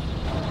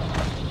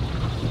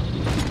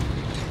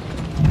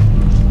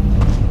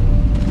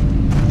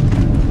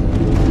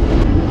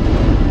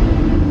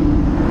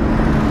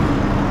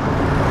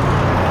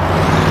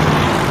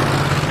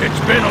 It's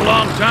been a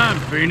long time,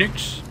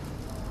 Phoenix.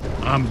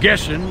 I'm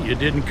guessing you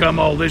didn't come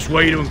all this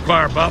way to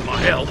inquire about my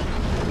health.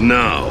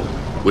 No,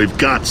 we've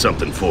got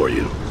something for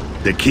you.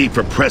 The key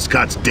for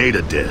Prescott's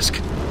data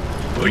disk.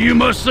 Well, you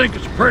must think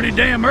it's pretty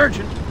damn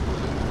urgent.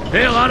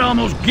 Hell, I'd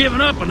almost given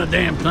up on the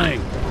damn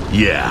thing.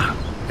 Yeah,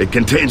 it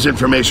contains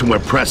information where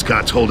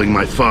Prescott's holding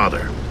my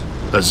father.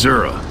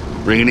 Azura.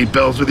 Ring any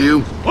bells with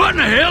you? What in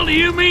the hell do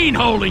you mean,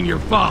 holding your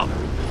father?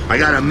 I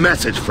got a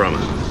message from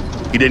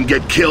him. He didn't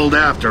get killed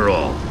after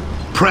all.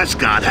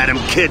 Prescott had him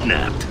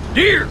kidnapped.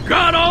 Dear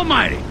God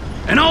Almighty!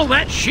 And all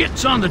that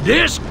shit's on the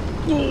disc?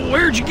 Well,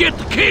 where'd you get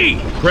the key?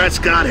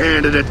 Prescott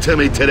handed it to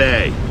me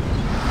today,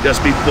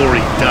 just before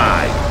he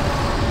died.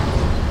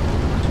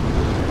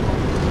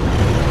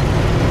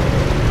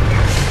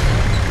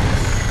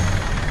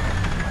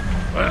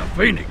 Well,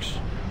 Phoenix,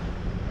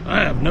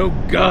 I have no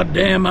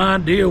goddamn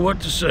idea what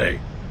to say.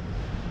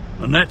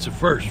 And that's a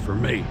first for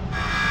me.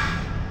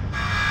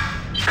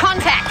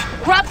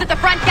 Contact! Grubs at the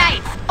front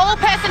gates! All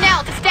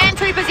personnel to stand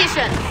to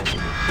positions!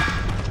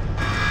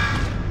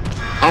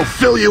 I'll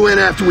fill you in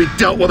after we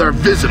dealt with our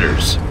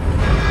visitors.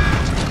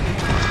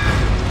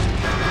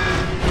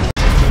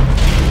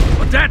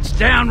 But that's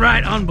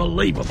downright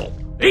unbelievable,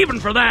 even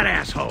for that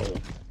asshole.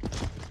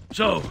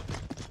 So,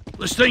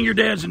 this thing your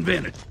dad's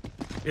invented,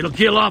 it'll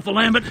kill off the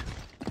Lambent?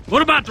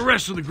 What about the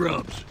rest of the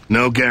grubs?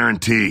 No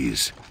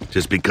guarantees.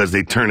 Just because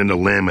they turn into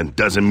Lambent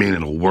doesn't mean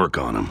it'll work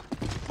on them.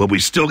 But we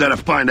still gotta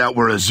find out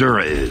where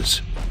Azura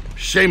is.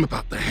 Shame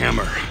about the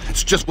hammer.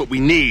 It's just what we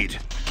need.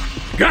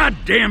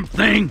 Goddamn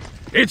thing!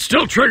 It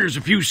still triggers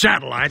a few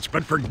satellites,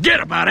 but forget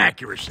about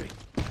accuracy.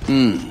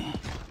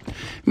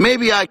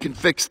 Maybe I can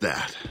fix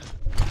that.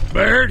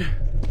 Baird,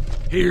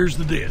 here's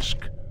the disc.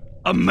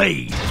 A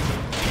maze.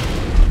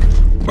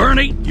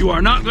 Bernie, you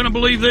are not gonna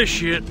believe this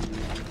shit.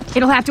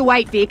 It'll have to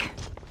wait, Vic.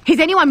 Is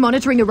anyone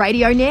monitoring the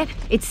radio net?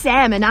 It's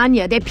Sam and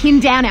Anya. They're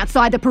pinned down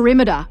outside the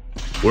perimeter.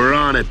 We're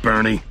on it,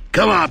 Bernie.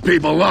 Come on,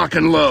 people, lock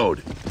and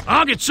load.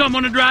 I'll get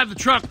someone to drive the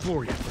truck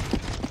for you.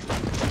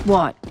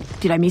 What?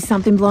 Did I miss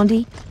something,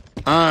 Blondie?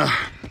 I'll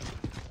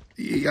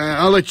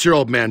let your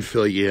old man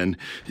fill you in.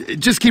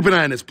 Just keep an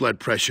eye on his blood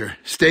pressure.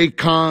 Stay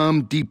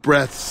calm, deep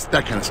breaths,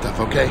 that kind of stuff,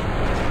 okay?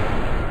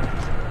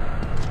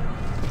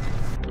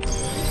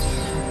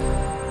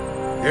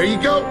 There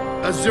you go,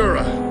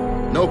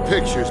 Azura. No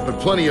pictures, but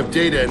plenty of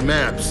data and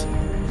maps.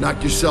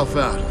 Knock yourself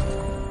out.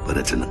 But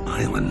it's an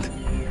island.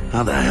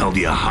 How the hell do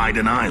you hide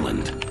an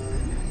island?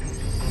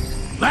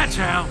 That's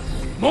how.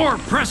 More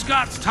of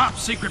Prescott's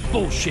top-secret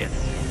bullshit.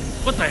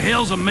 What the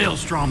hell's a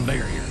maelstrom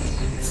barrier?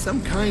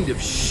 Some kind of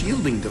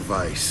shielding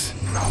device.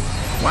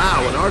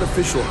 Wow, an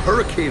artificial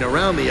hurricane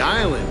around the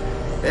island.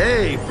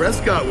 Hey,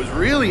 Prescott was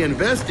really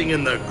investing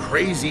in the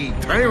crazy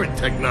tyrant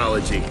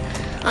technology.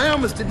 I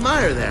almost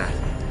admire that.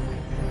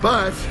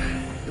 But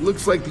it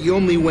looks like the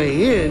only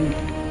way in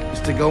is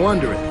to go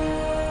under it.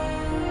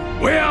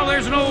 Well,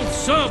 there's an old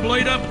sub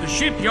laid up at the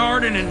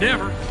shipyard in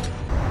Endeavor.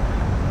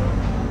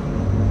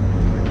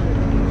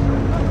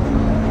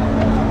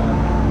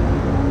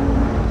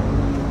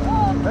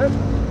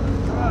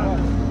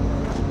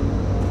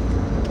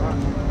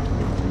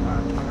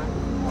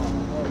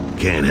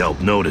 Can't help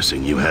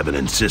noticing you haven't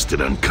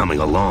insisted on coming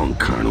along,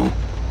 Colonel.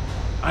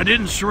 I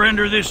didn't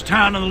surrender this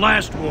town in the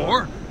last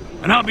war,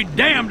 and I'll be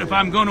damned if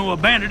I'm going to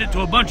abandon it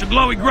to a bunch of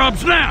glowy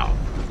grubs now.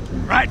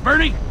 Right,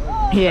 Bernie?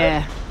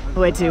 Yeah,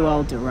 we're too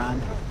old to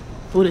run.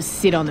 We'll just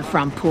sit on the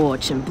front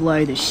porch and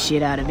blow the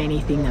shit out of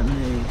anything that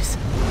moves.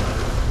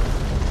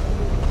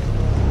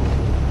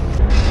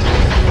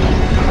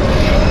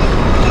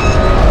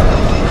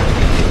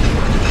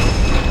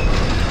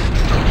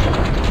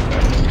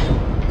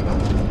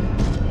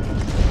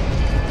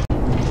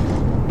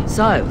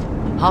 So,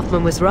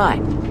 Hoffman was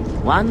right.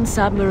 One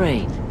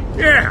submarine.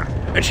 Yeah,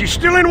 and she's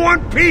still in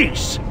one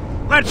piece.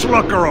 Let's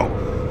look her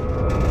over.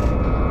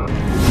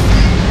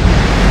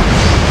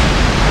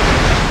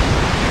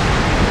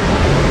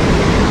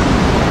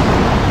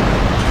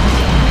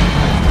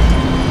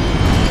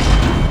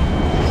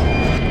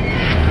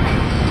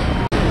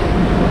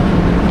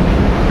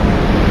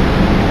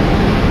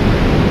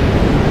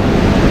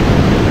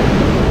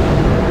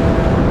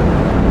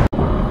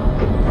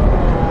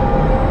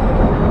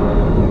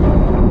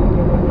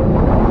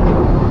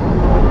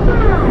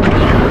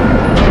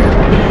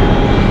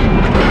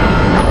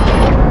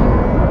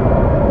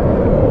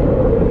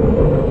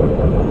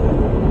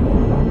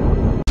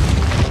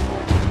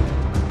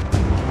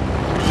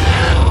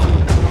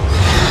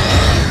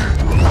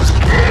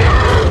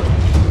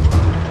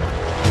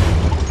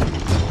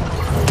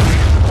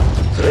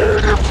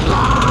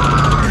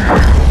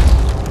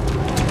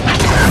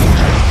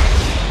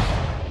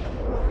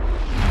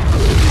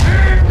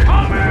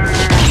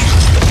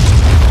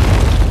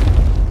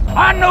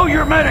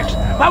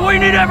 But we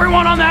need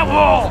everyone on that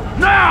wall,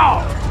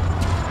 now!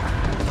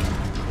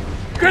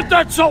 Get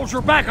that soldier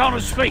back on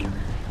his feet.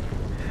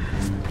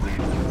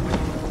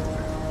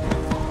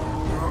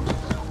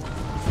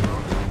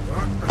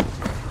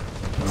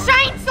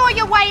 Chainsaw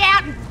your way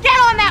out and get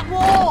on that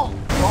wall!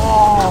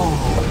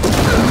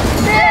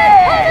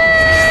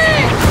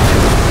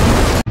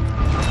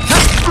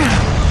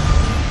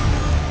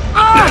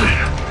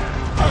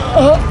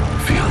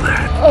 Feel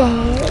that?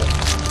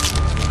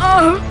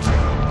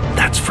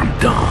 That's from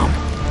Dom.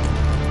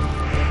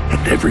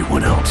 And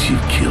everyone else you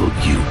killed,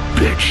 you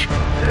bitch.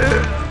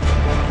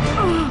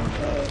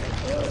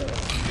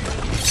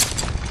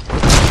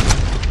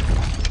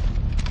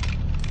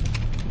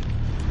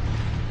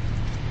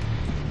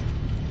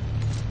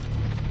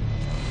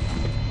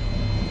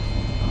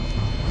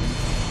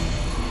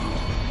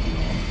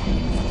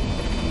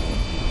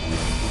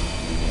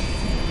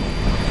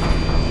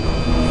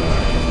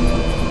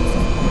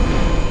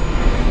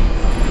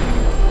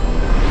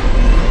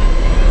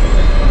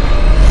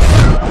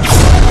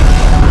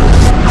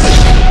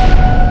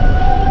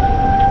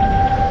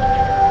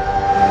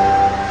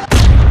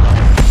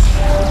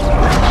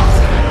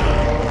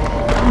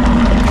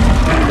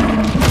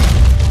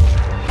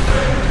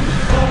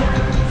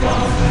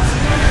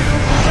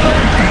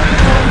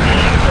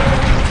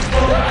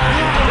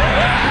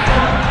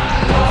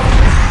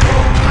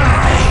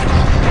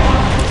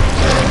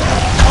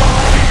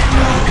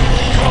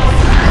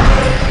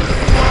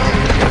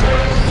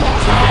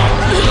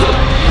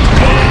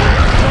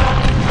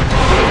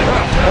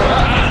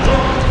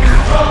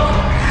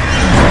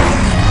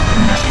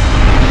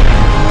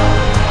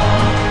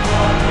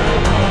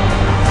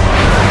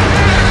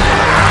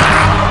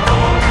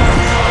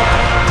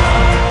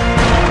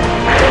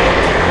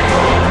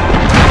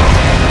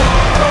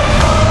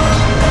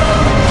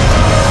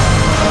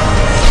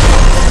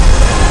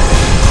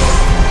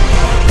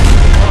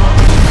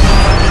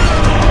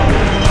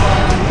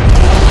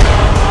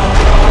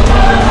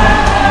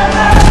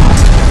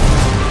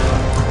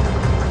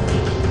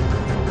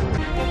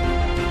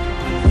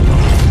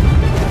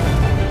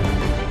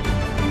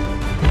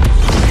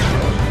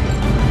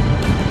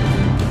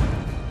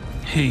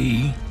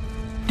 He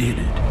did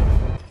it.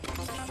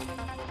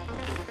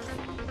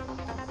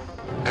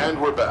 And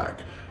we're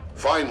back.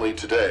 Finally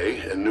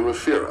today, in New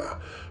Ephyra,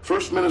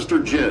 First Minister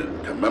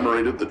Jin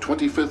commemorated the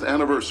 25th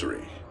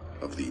anniversary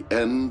of the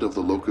end of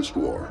the Locust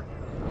War.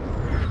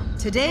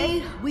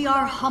 Today, we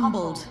are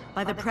humbled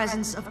by the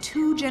presence of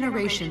 2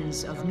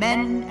 generations of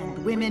men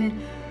and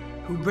women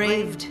who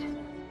braved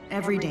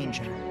every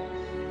danger.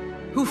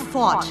 who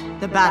fought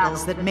the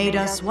battles that made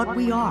us what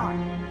we are,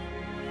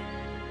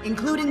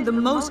 including the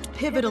most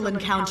pivotal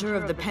encounter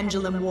of the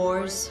Pendulum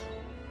Wars,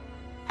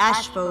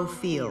 Ashbow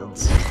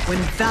Fields, when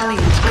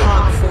valiant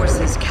COG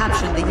forces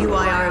captured the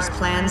UIR's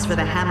plans for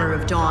the Hammer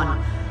of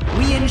Dawn.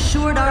 We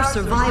ensured our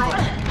survival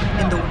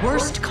in the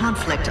worst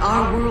conflict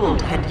our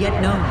world had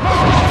yet known.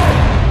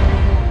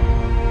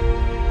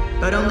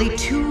 But only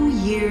 2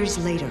 years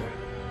later,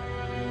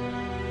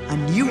 a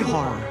new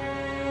horror,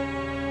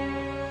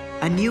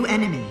 a new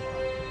enemy,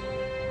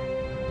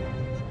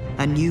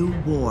 a new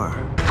war.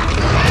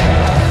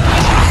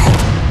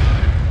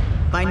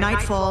 By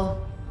nightfall,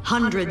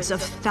 hundreds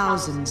of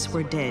thousands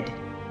were dead.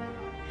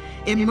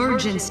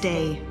 Emergence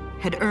Day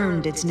had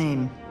earned its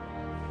name.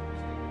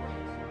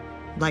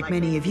 Like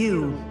many of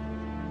you,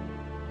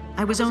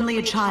 I was only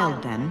a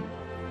child then.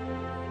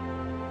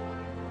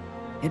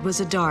 It was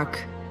a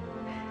dark,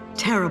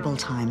 terrible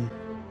time.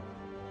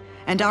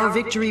 And our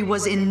victory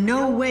was in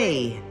no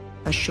way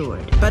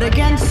assured. But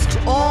against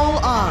all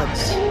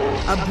odds,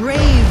 a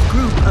brave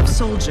group of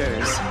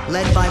soldiers,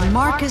 led by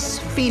Marcus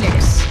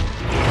Phoenix,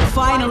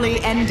 finally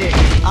ended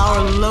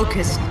our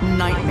Locust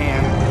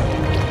nightmare.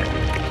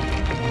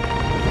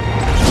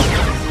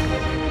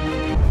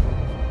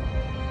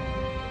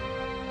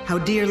 How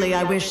dearly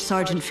I wish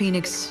Sergeant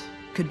Phoenix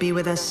could be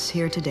with us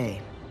here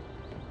today.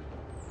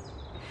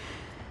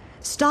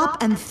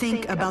 Stop and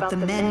think about the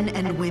men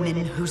and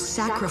women whose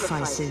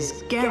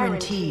sacrifices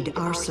guaranteed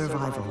our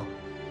survival.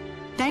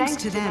 Thanks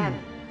to them,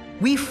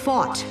 we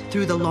fought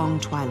through the long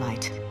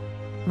twilight.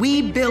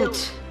 We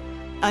built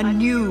a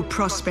new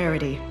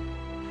prosperity.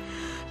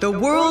 The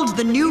world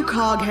the new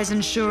COG has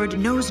ensured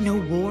knows no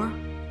war,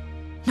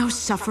 no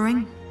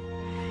suffering.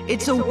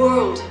 It's a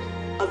world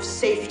of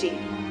safety,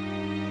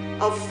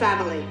 of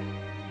family.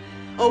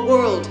 A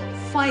world,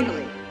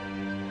 finally,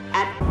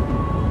 at...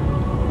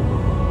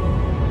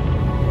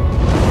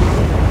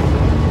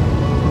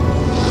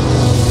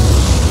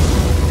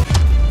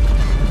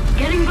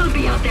 Getting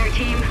bumpy out there,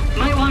 team.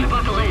 Might want to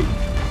buckle in.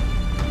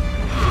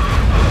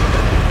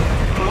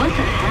 What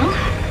the hell?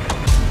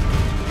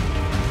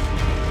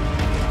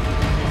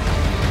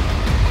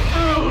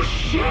 Oh,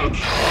 shit!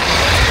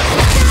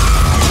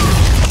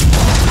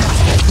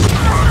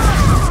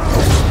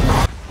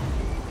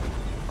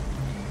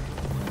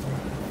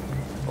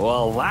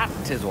 Well,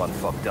 that is one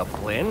fucked up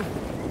plane.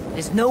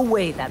 There's no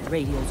way that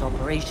radio's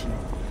operational.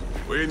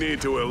 We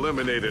need to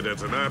eliminate it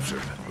as an option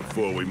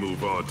before we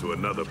move on to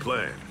another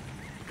plan.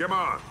 Come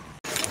on.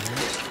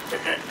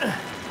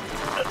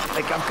 I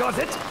think I've got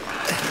it.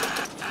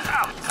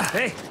 Ow.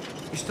 Hey,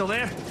 you still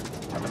there?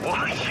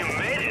 Oh, you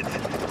made it!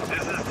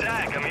 This is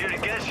Zach. I'm here to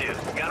get you.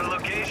 Got a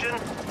location?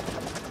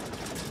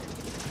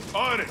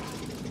 On it!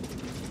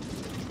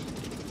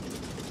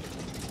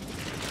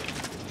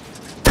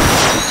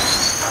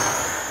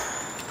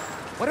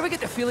 Why do I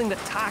get the feeling that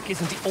TAC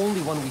isn't the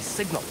only one we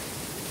signaled?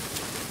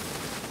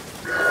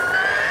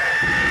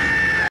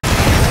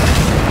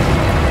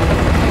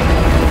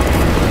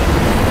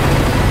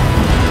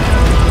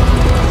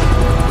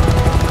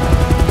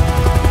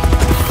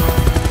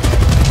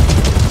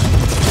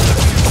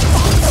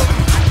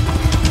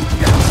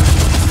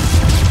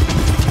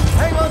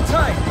 Hang on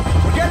tight.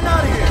 We're getting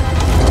out of here.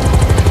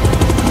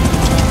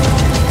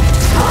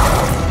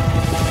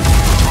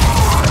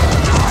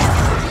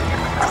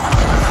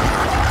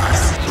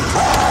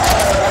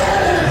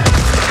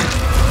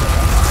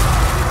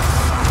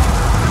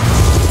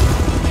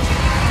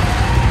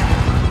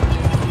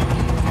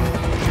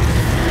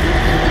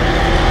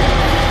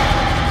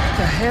 What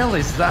the hell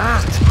is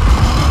that?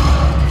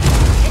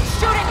 It's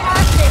shooting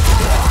acid!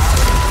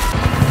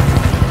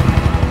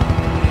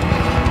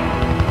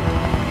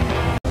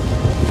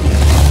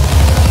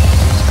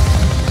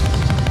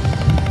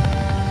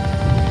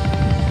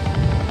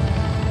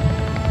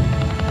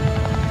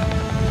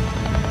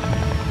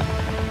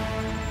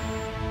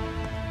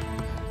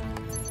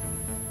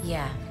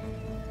 Yeah,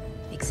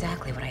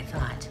 exactly what I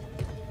thought.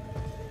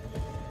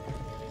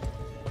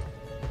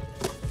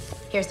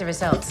 Here's the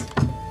results.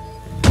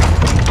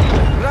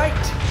 Right.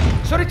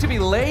 Sorry to be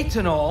late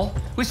and all.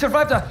 We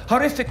survived a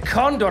horrific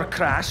condor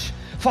crash,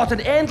 fought an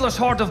endless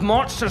horde of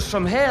monsters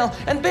from hell,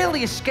 and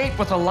barely escaped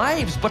with our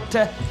lives. But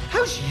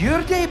how's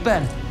your day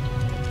been?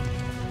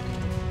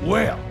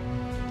 Well,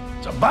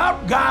 it's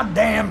about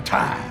goddamn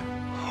time.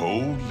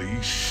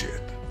 Holy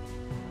shit.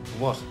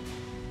 What?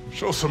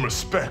 Show some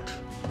respect.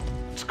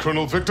 It's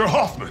Colonel Victor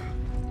Hoffman.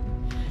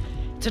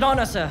 It's an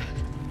honor, sir.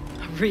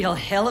 A real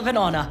hell of an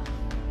honor.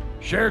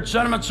 Shared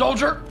sentiment,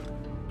 soldier?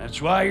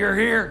 That's why you're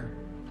here.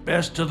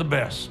 Best of the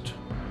best.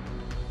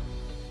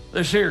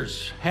 This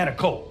here's Hannah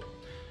Cole.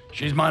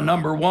 She's my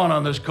 #1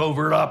 on this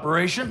covert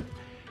operation.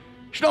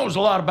 She knows a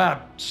lot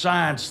about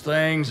science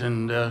things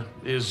and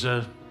is,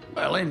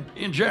 well,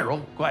 in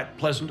general, quite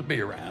pleasant to be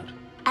around.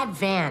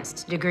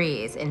 Advanced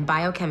degrees in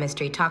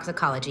biochemistry,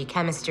 toxicology,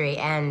 chemistry,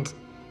 and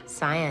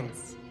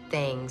science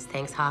things.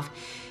 Thanks, Hoff.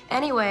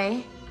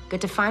 Anyway,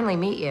 good to finally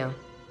meet you.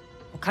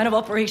 What kind of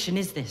operation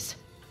is this?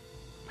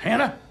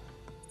 Hannah?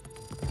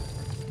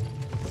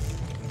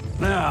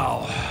 Now,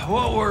 Now,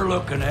 what we're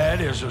looking at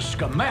is a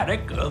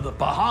schematic of the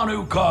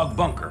Pahanu Cog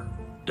bunker,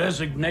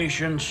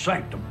 designation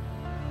Sanctum.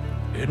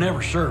 It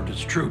never served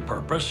its true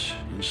purpose,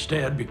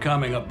 instead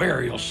becoming a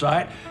burial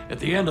site at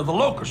the end of the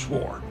Locust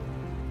War.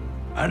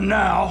 And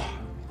now,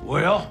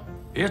 well,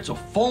 it's a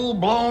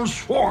full-blown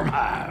swarm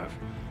hive.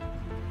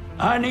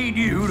 I need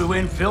you to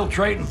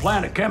infiltrate and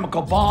plant a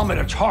chemical bomb at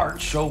its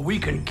heart so we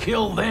can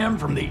kill them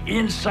from the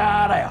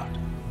inside out.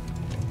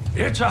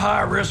 It's a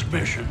high-risk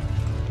mission.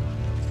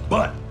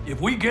 But if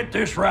we get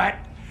this right,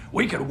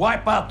 we can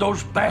wipe out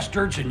those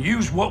bastards and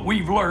use what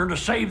we've learned to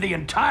save the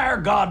entire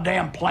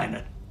goddamn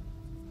planet.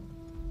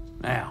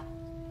 Now,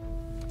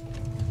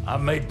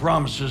 I've made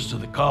promises to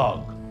the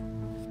Cog.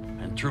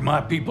 And through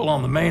my people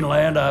on the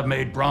mainland, I've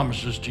made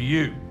promises to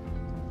you.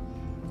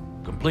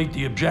 Complete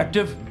the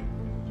objective,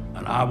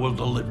 and I will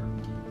deliver.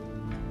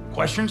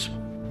 Questions?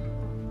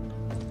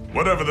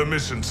 Whatever the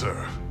mission,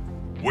 sir,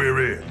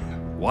 we're in.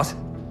 What?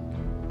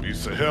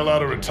 Beats the hell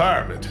out of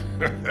retirement.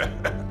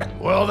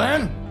 Well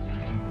then,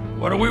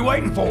 what are we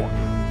waiting for?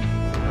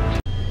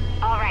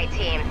 All right,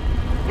 team.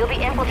 You'll be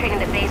infiltrating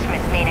the base from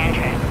its main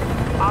entrance.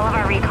 All of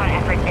our recon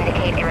efforts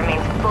indicate it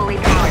remains fully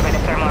powered by the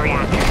thermal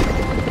reactor.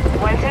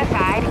 Once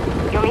inside,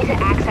 you'll need to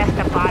access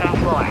the bottom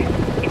floor.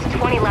 It's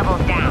 20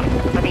 levels down,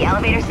 but the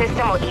elevator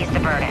system will ease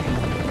the burden.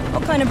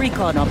 What kind of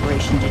recon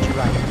operation did you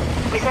run?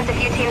 We sent a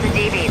few teams of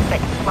DBs,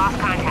 but lost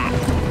contact.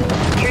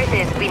 Truth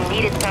is, we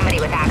needed somebody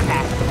with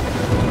access.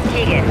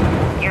 Keegan,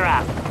 you're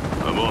up.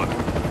 I'm on.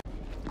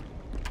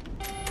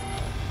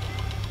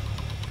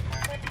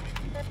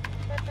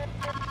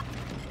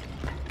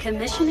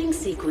 Commissioning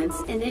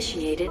sequence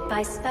initiated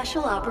by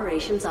Special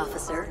Operations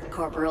Officer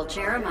Corporal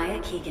Jeremiah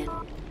Keegan.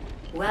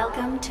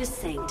 Welcome to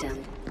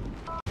Sanctum.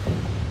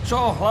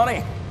 So,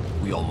 Larry,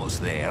 we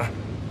almost there?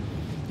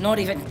 Not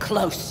even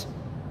close.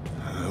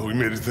 We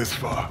made it this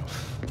far.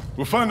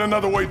 We'll find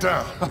another way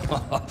down.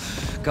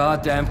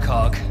 Goddamn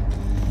Cog.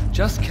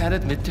 Just can't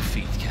admit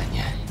defeat, can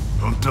you?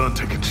 I'm done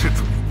taking shit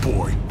from you,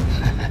 boy.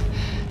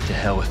 To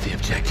hell with the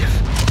objective.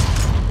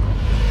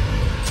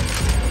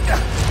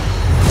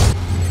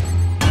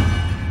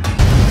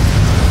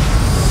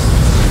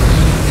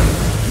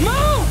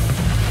 Move!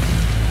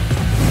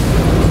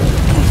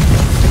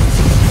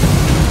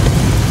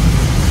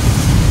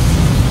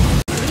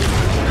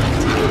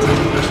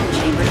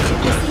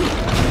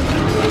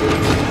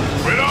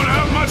 We don't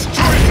have much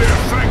choice here,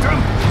 Sanctum!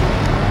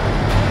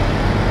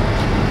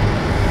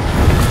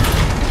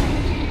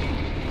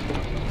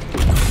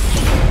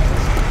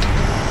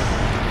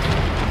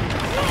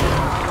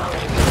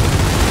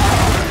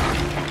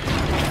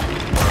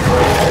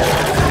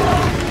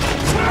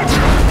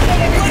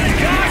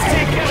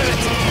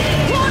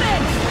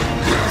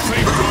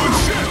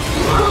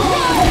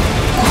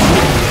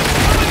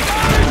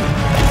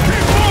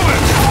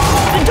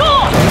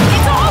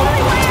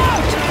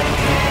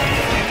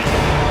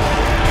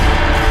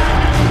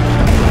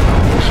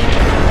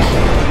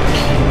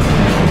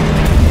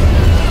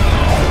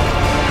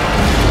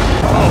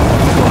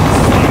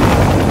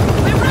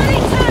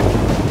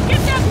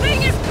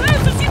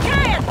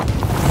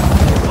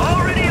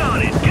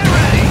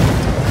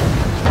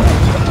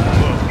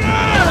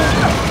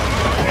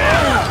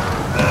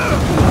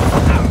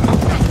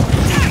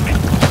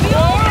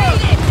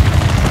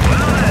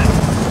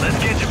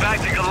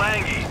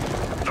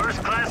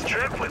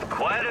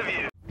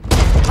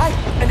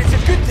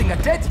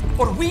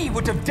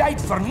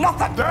 For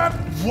nothing! That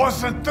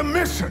wasn't the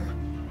mission!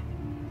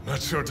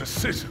 That's your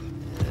decision.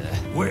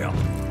 Well,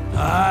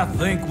 I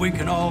think we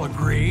can all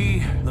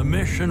agree the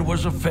mission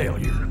was a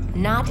failure.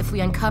 Not if we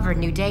uncovered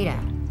new data.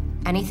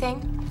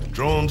 Anything?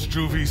 Drones,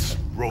 juvies,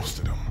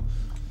 roasted them.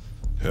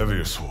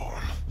 Heavier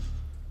swarm.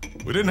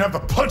 We didn't have the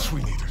punch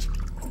we needed.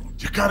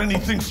 You got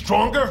anything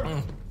stronger?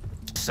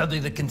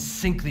 Something that can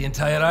sink the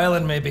entire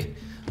island, maybe.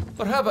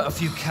 Or how about a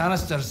few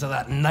canisters of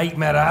that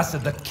nightmare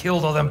acid that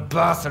killed all them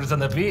bastards on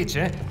the beach,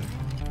 eh?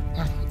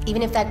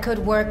 Even if that could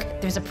work,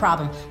 there's a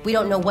problem. We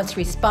don't know what's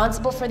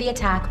responsible for the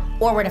attack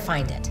or where to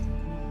find it.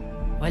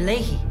 Why,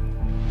 Leahy.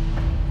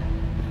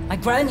 My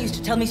gran used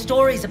to tell me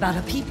stories about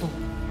her people.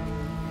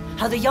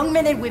 How the young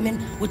men and women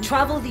would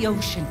travel the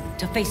ocean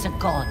to face a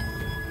god.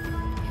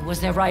 It was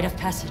their rite of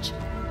passage.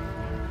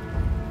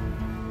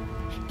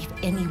 If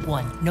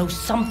anyone knows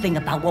something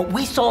about what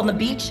we saw on the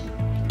beach,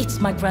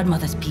 it's my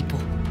grandmother's people.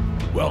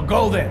 Well,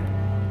 go then.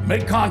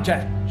 Make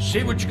contact.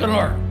 See what you can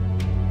learn.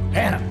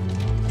 Hannah,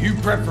 you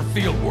prep for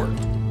field work.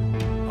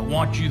 I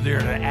want you there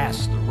to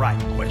ask the right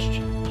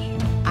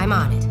questions. I'm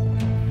on it.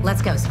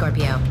 Let's go,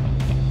 Scorpio.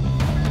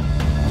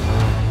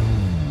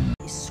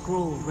 This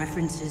scroll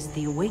references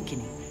the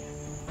awakening.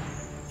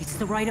 It's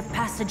the rite of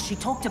passage she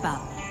talked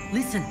about.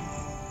 Listen.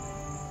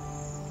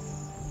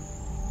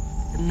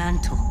 The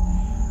mantle.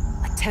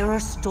 A terror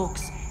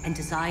stalks and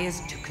desires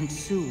to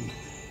consume.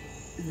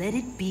 Let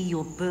it be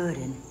your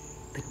burden,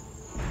 but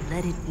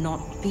let it not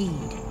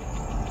feed.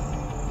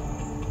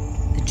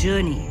 The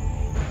journey.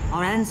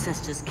 Our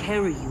ancestors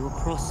carry you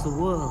across the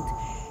world.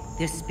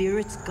 Their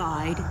spirits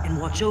guide and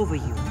watch over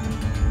you.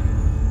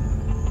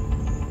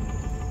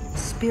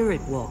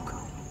 Spirit walk.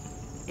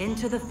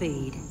 Enter the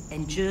Fade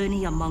and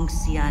journey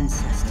amongst the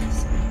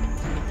ancestors.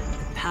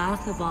 The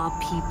path of our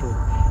people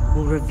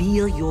will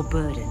reveal your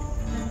burden.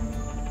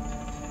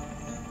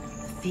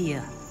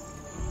 Fear.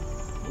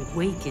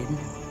 Awaken,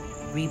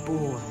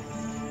 reborn.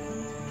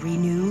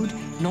 Renewed,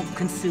 not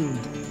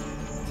consumed.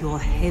 Your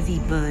heavy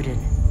burden,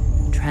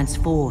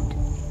 transformed.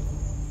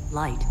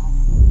 Light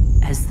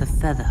as the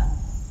feather.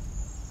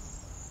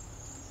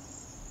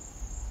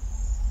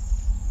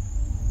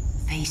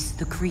 Face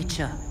the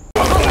creature.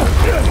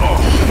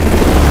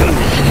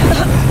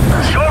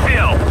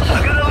 Scorpio,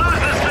 I'm gonna lose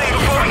this thing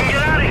before we can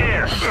get out of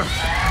here.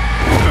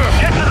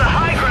 Get to the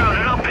high ground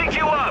and I'll pick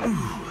you up.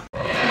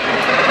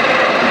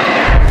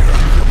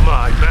 Come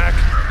on, Mac.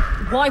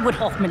 Why would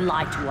Hoffman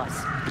lie to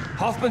us?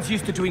 Hoffman's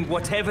used to doing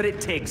whatever it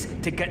takes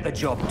to get the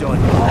job done.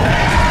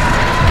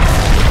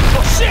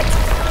 Oh, shit!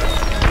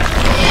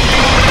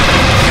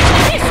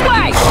 This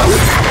way!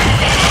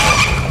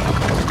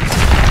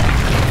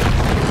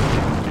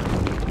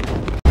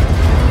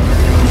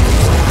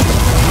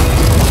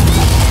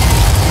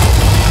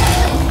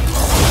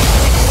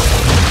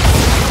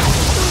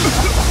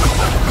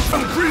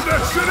 Breathe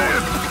that shit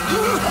in!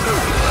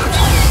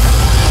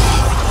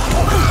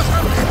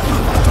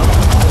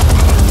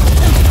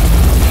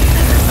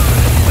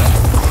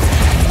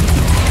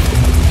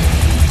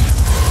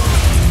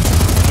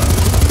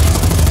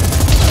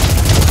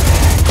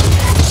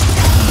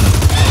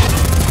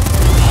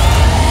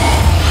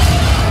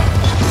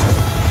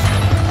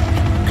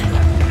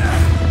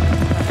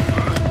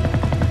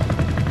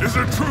 Is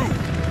it true?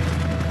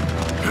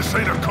 This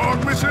ain't a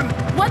cog mission?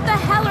 What the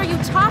hell are you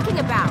talking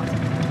about?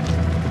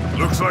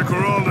 Looks like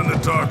we're all in the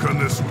dark on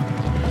this one.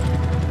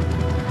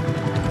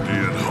 Me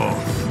and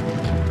Hoff.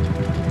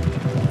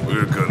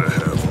 We're gonna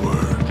have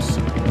words.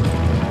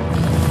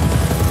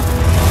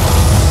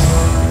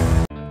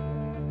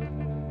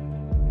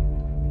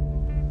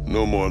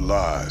 No more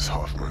lies,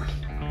 Hoffman.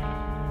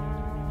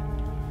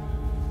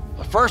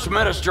 The First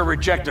Minister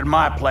rejected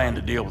my plan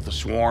to deal with the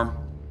swarm.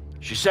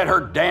 She said her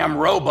damn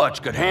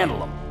robots could handle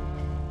them.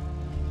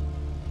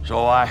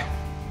 So I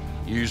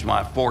used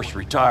my forced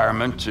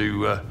retirement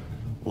to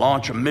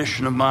launch a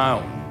mission of my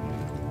own.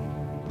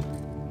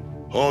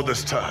 All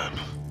this time,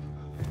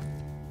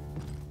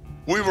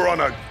 we were on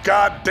a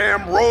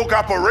goddamn rogue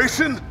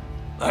operation?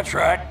 That's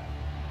right.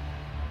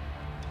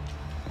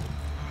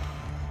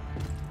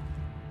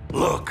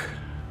 Look,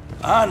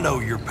 I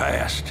know your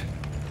past,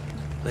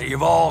 that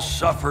you've all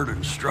suffered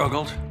and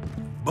struggled,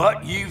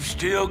 but you've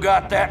still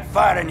got that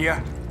fight in you.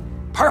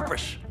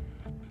 Purpose.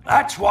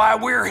 That's why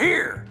we're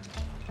here.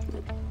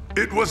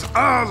 It was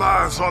our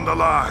lives on the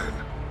line.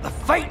 The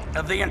fate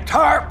of the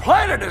entire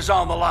planet is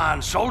on the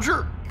line,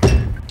 soldier.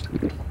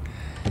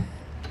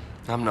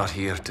 I'm not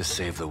here to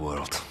save the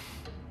world.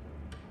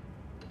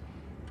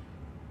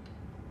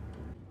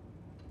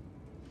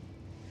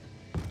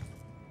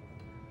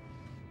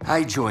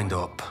 I joined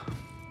up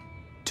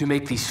to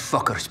make these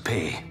fuckers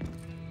pay.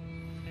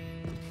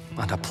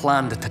 And I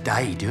planned to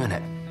die doing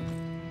it.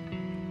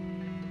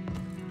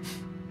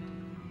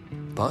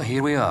 But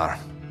here we are.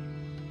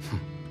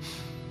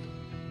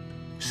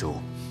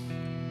 So,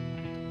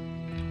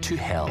 to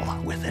hell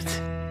with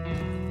it.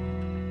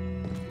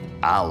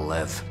 I'll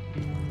live.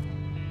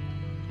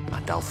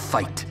 And I'll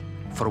fight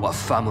for what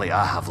family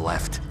I have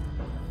left.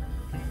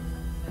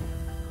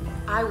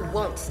 I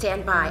won't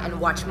stand by and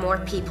watch more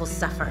people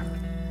suffer.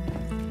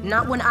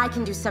 Not when I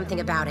can do something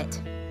about it.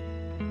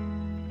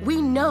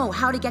 We know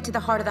how to get to the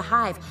heart of the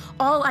Hive.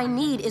 All I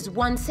need is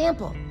one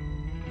sample.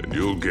 And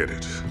you'll get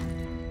it.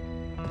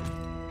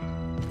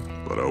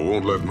 But I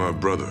won't let my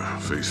brother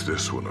face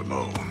this one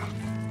alone.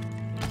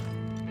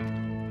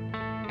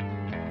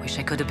 Wish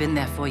I could have been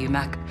there for you,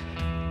 Mac.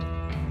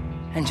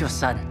 And your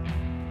son.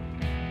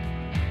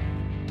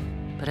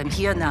 But I'm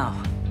here now.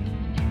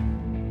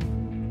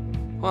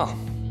 Well,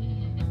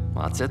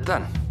 that's it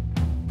then.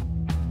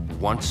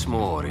 Once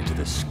more into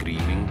the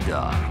screaming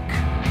dark.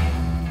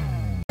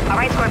 All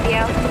right,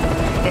 Scorpio.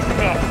 This is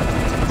it.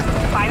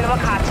 Find the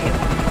Wakatu.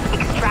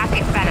 Extract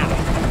its venom.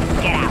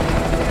 Get out.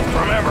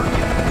 Remember,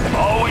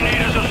 all we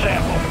need is a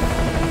sample.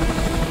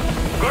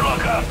 Good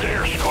luck out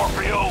there,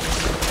 Scorpio.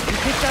 You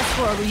picked us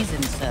for a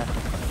reason, sir.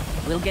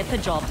 We'll get the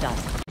job done.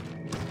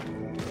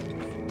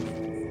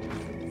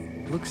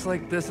 Looks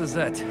like this is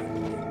it.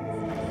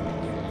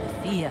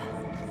 Fear.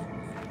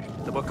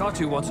 The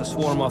Wakatu wants to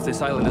swarm off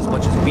this island as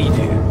much as we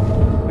do.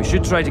 We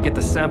should try to get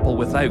the sample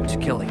without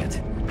killing it.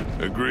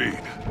 Agreed.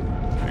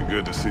 Be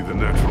good to see the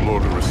natural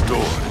order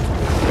restored.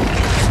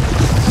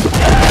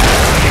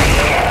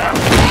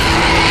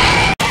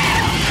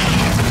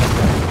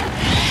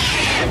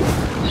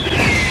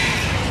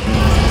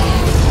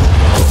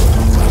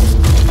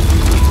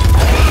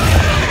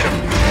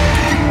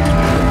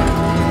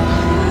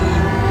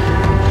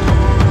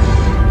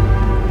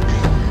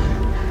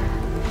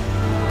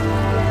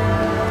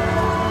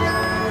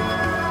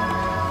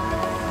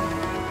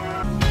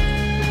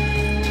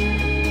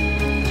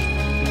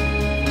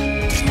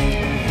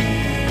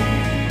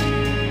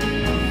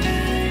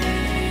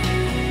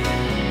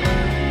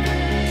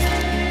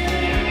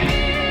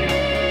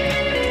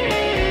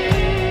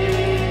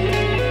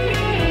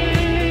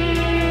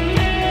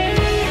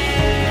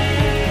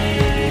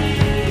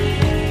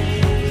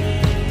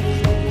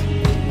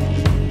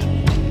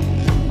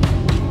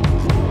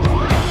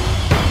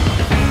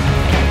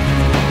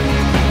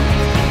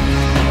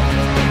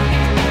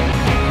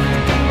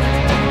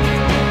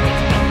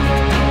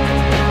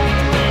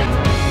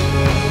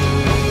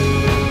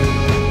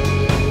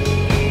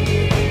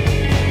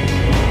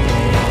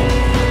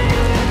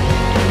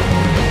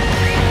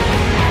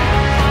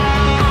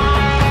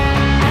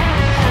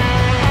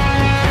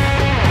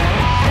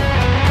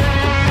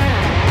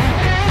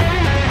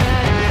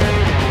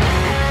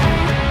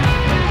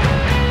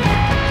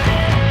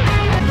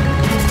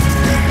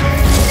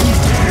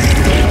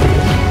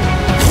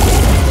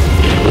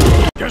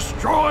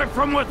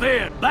 from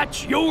within.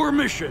 That's your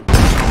mission.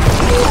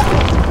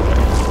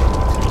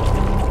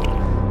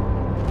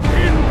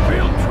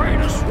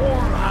 Infiltrate a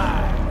swarm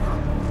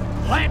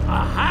hive. Plant a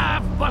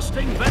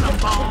hive-busting venom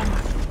bomb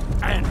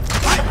and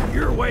fight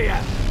your way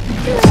out.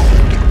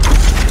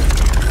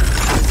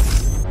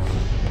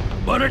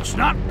 But it's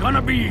not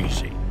gonna be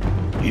easy.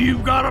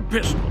 You've got a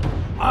pistol,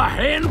 a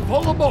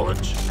handful of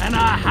bullets, and a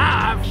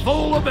hive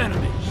full of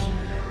enemies.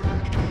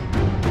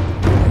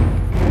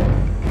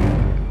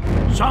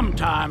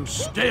 Sometimes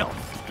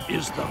stealth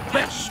is the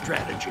best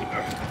strategy,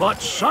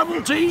 but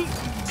subtlety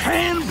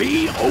can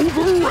be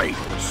overrated.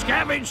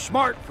 Scavenge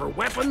smart for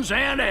weapons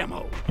and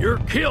ammo. Your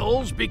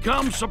kills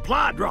become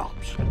supply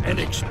drops, and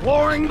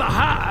exploring the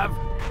hive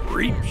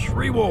reaps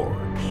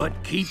rewards. But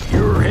keep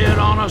your head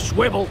on a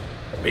swivel,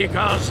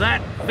 because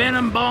that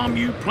venom bomb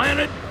you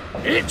planted,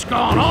 it's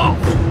gone off,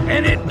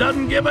 and it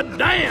doesn't give a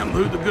damn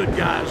who the good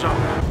guys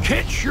are.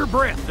 Catch your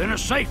breath in a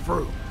safe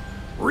room,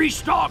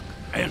 restock,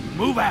 and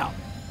move out.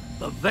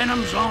 The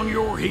venom's on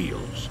your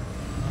heels,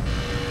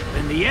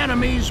 and the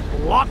enemy's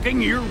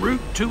blocking your route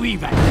to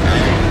evac.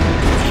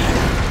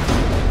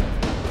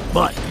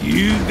 But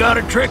you got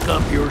a trick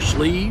up your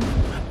sleeve,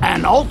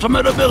 an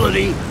ultimate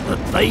ability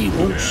that they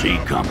won't see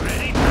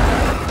coming.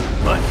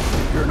 But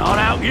you're not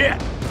out yet,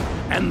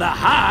 and the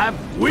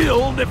hive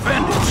will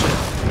defend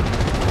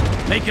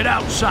itself. Make it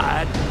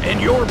outside, and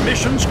your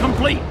mission's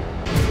complete.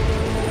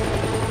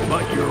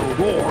 But your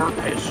war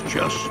has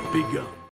just begun.